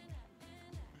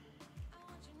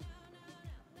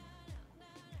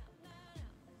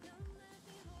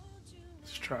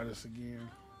 Let's try this again.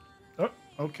 Oh,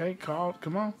 okay, called.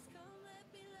 Come on.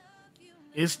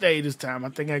 It stayed this time. I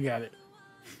think I got it.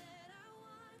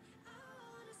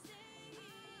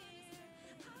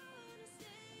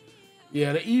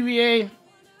 Yeah, the EVA.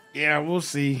 Yeah, we'll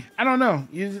see. I don't know.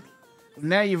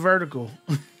 Now you're vertical.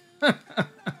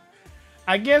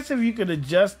 I guess if you could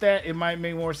adjust that, it might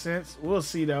make more sense. We'll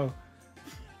see, though.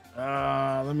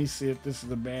 Let me see if this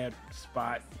is a bad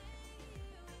spot.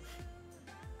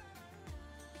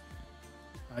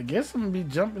 I guess I'm going to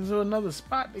be jumping to another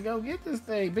spot to go get this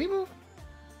thing, people.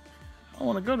 I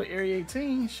want to go to Area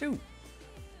 18. Shoot.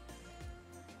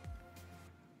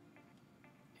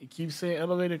 He keeps saying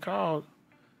elevator called.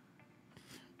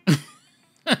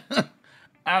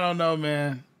 I don't know,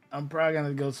 man. I'm probably going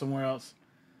to go somewhere else.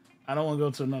 I don't want to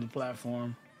go to another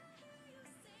platform.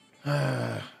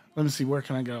 Let me see. Where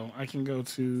can I go? I can go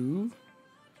to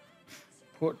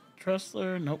Port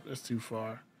Tressler. Nope, that's too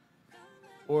far.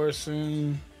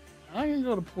 Orison. I can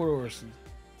go to Port Orison.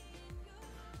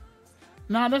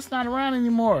 No, that's not around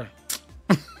anymore.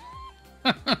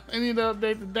 I need to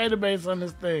update the database on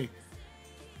this thing.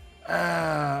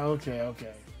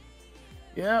 Okay.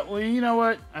 Yeah, well, you know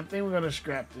what? I think we're going to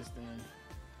scrap this thing.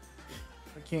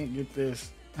 If I can't get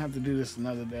this, I have to do this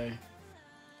another day.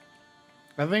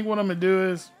 I think what I'm going to do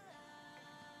is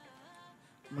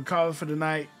I'm going to call it for the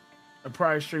night. I'll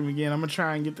probably stream again. I'm going to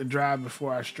try and get the drive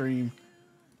before I stream.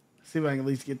 See if I can at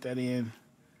least get that in.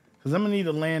 Because I'm going to need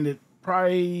to land it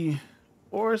probably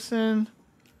Orison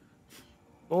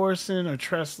or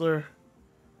Tressler.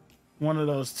 One of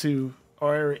those two.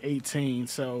 Or Area 18.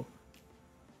 So,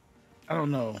 I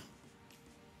don't know.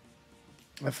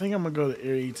 I think I'm going to go to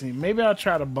Area 18. Maybe I'll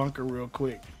try to bunker real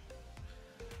quick.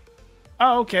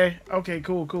 Oh, okay. Okay,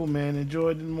 cool, man. Enjoy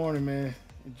it in the morning, man.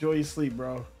 Enjoy your sleep,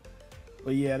 bro.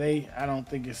 But yeah, I don't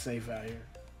think it's safe out here.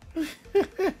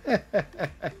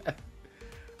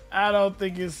 I don't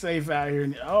think it's safe out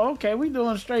here. Oh, okay, we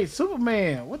doing straight.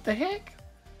 Superman, what the heck?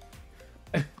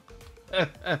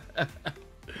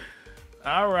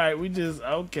 All right, we just,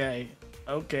 okay.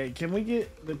 Can we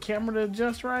get the camera to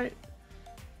adjust right?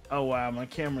 Oh, wow, my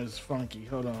camera's funky.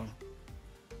 Hold on.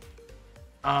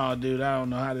 Oh, dude, I don't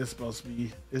know how this is supposed to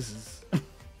be. This is...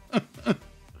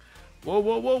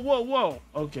 Whoa.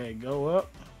 Okay, go up.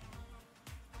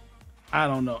 I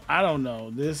don't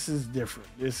know. This is different.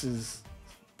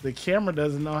 The camera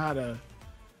doesn't know how to...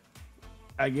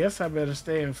 I guess I better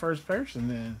stay in first person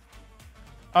then.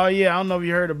 Oh, yeah, I don't know if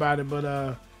you heard about it,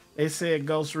 but they said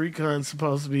Ghost Recon's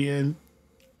supposed to be in...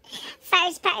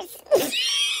 First person.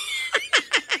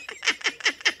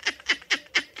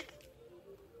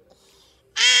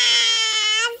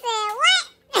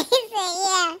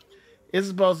 It's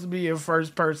supposed to be in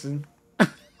first person.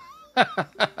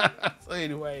 So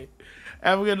anyway,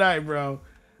 have a good night, bro.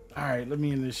 All right, let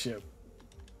me in this ship.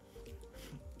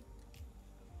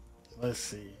 Let's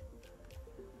see.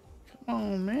 Come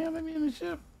on, man. Let me in the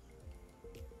ship.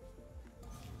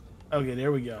 Okay,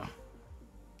 there we go.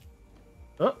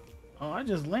 Oh, I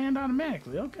just land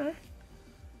automatically. Okay.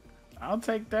 I'll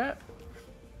take that.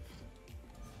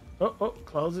 Oh,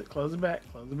 close it back.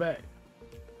 Close it back.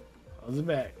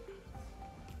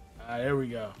 All right, there we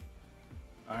go.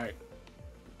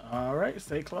 All right,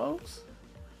 stay close.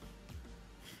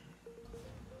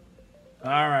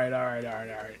 All right.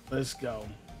 Let's go.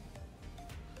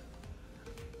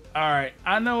 All right,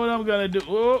 I know what I'm gonna do.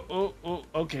 Oh,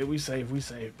 okay, we safe.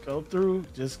 Go through,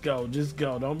 just go.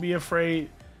 Don't be afraid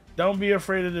of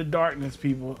the darkness,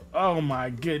 people. Oh my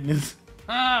goodness.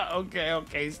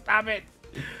 Okay, stop it.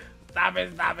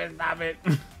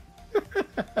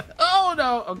 Oh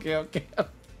no, okay.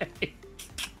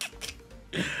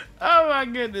 Oh my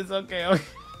goodness, okay.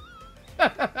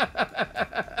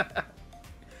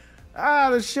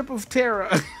 The ship of terror.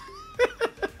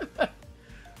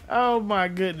 Oh my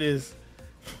goodness.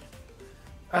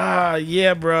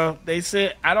 Yeah, bro. They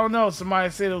said, I don't know, somebody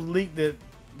said it was leaked that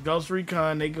Ghost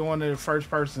Recon, they go into the first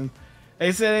person.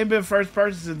 They said they've been first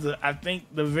person since I think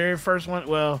the very first one.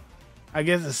 Well, I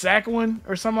guess the second one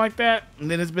or something like that. And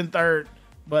then it's been third.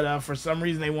 But for some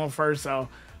reason they won first. So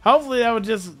hopefully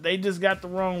they just got the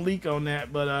wrong leak on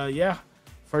that. But yeah,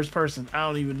 first person. I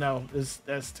don't even know.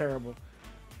 That's terrible.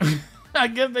 I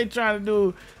guess they trying to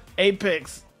do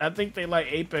Apex. I think they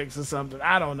like Apex or something.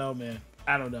 I don't know, man.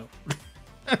 I don't know.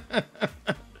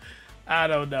 I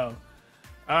don't know.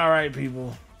 All right,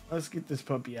 people. Let's get this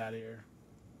puppy out of here.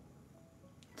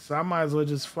 So I might as well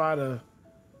just fly to...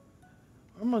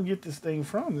 I'm going to get this thing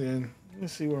from then. Let me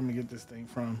see where I'm going to get this thing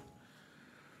from.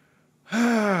 All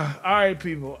right,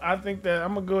 people. I think that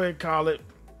I'm going to go ahead and call it.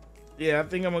 Yeah, I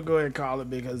think I'm going to go ahead and call it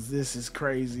because this is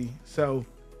crazy. So,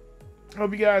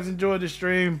 hope you guys enjoyed the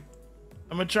stream.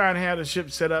 I'm going to try and have the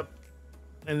ship set up.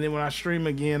 And then when I stream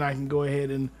again, I can go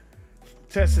ahead and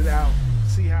test it out.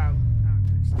 See how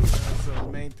so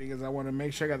the main thing is I want to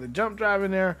make sure I got the jump drive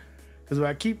in there. Because if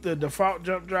I keep the default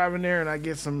jump drive in there and I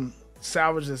get some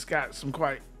salvage that's got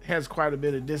has quite a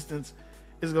bit of distance,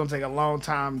 it's going to take a long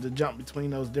time to jump between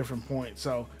those different points.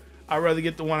 So I'd rather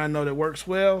get the one I know that works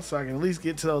well so I can at least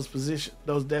get to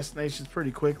those destinations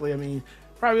pretty quickly. I mean,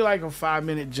 probably like a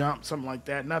 5-minute jump, something like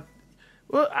that.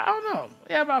 Well, I don't know.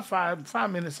 Yeah, about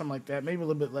 5 minutes, something like that. Maybe a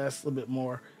little bit less, a little bit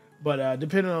more. But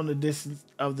depending on the distance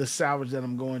of the salvage that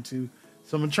I'm going to.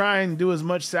 So I'm going to try and do as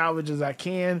much salvage as I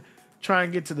can. Try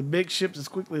and get to the big ships as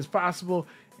quickly as possible.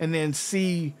 And then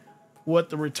see what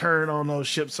the return on those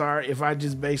ships are. If I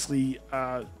just basically,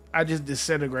 I just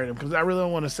disintegrate them. Because I really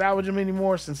don't want to salvage them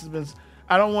anymore. Since it's been,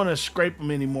 I don't want to scrape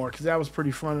them anymore. Because that was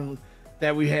pretty fun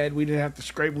that we had. We didn't have to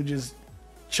scrape. We just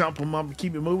chump them up and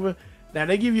keep it moving. Now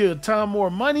they give you a ton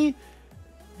more money,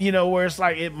 you know, where it's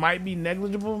like it might be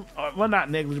negligible. Well,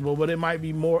 not negligible, but it might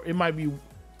be more. It might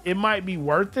be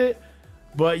worth it,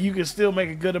 but you can still make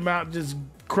a good amount just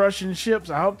crushing ships.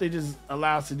 I hope they just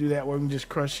allow us to do that where we can just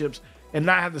crush ships and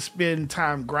not have to spend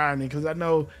time grinding. Because I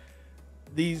know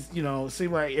these, you know, it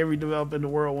seems like every developer in the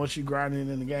world wants you grinding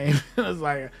in the game. It's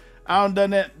like I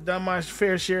done my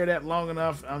fair share of that long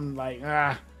enough. I'm like,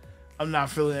 I'm not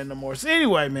feeling it no more. So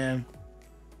anyway, man.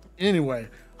 Anyway,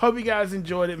 hope you guys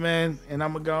enjoyed it, man. And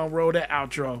I'm going to go and roll that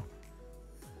outro.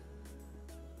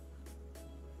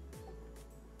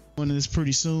 this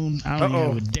pretty soon. I don't even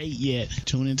have a date yet.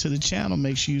 Tune into the channel.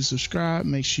 Make sure you subscribe.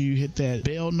 Make sure you hit that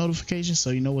bell notification so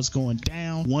you know what's going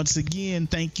down. Once again,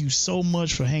 thank you so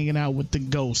much for hanging out with the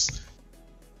Ghost.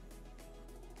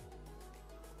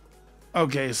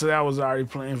 Okay, so that was already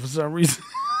playing for some reason.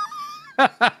 Yeah,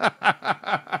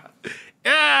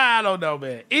 I don't know,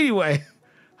 man. Anyway,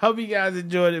 hope you guys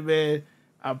enjoyed it, man.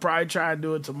 I'll probably try and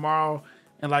do it tomorrow.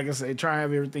 And like I say, try and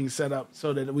have everything set up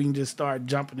so that we can just start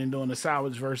jumping and doing the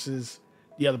salvage versus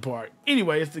the other part.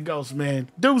 Anyway, it's the Ghost, man.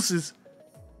 Deuces.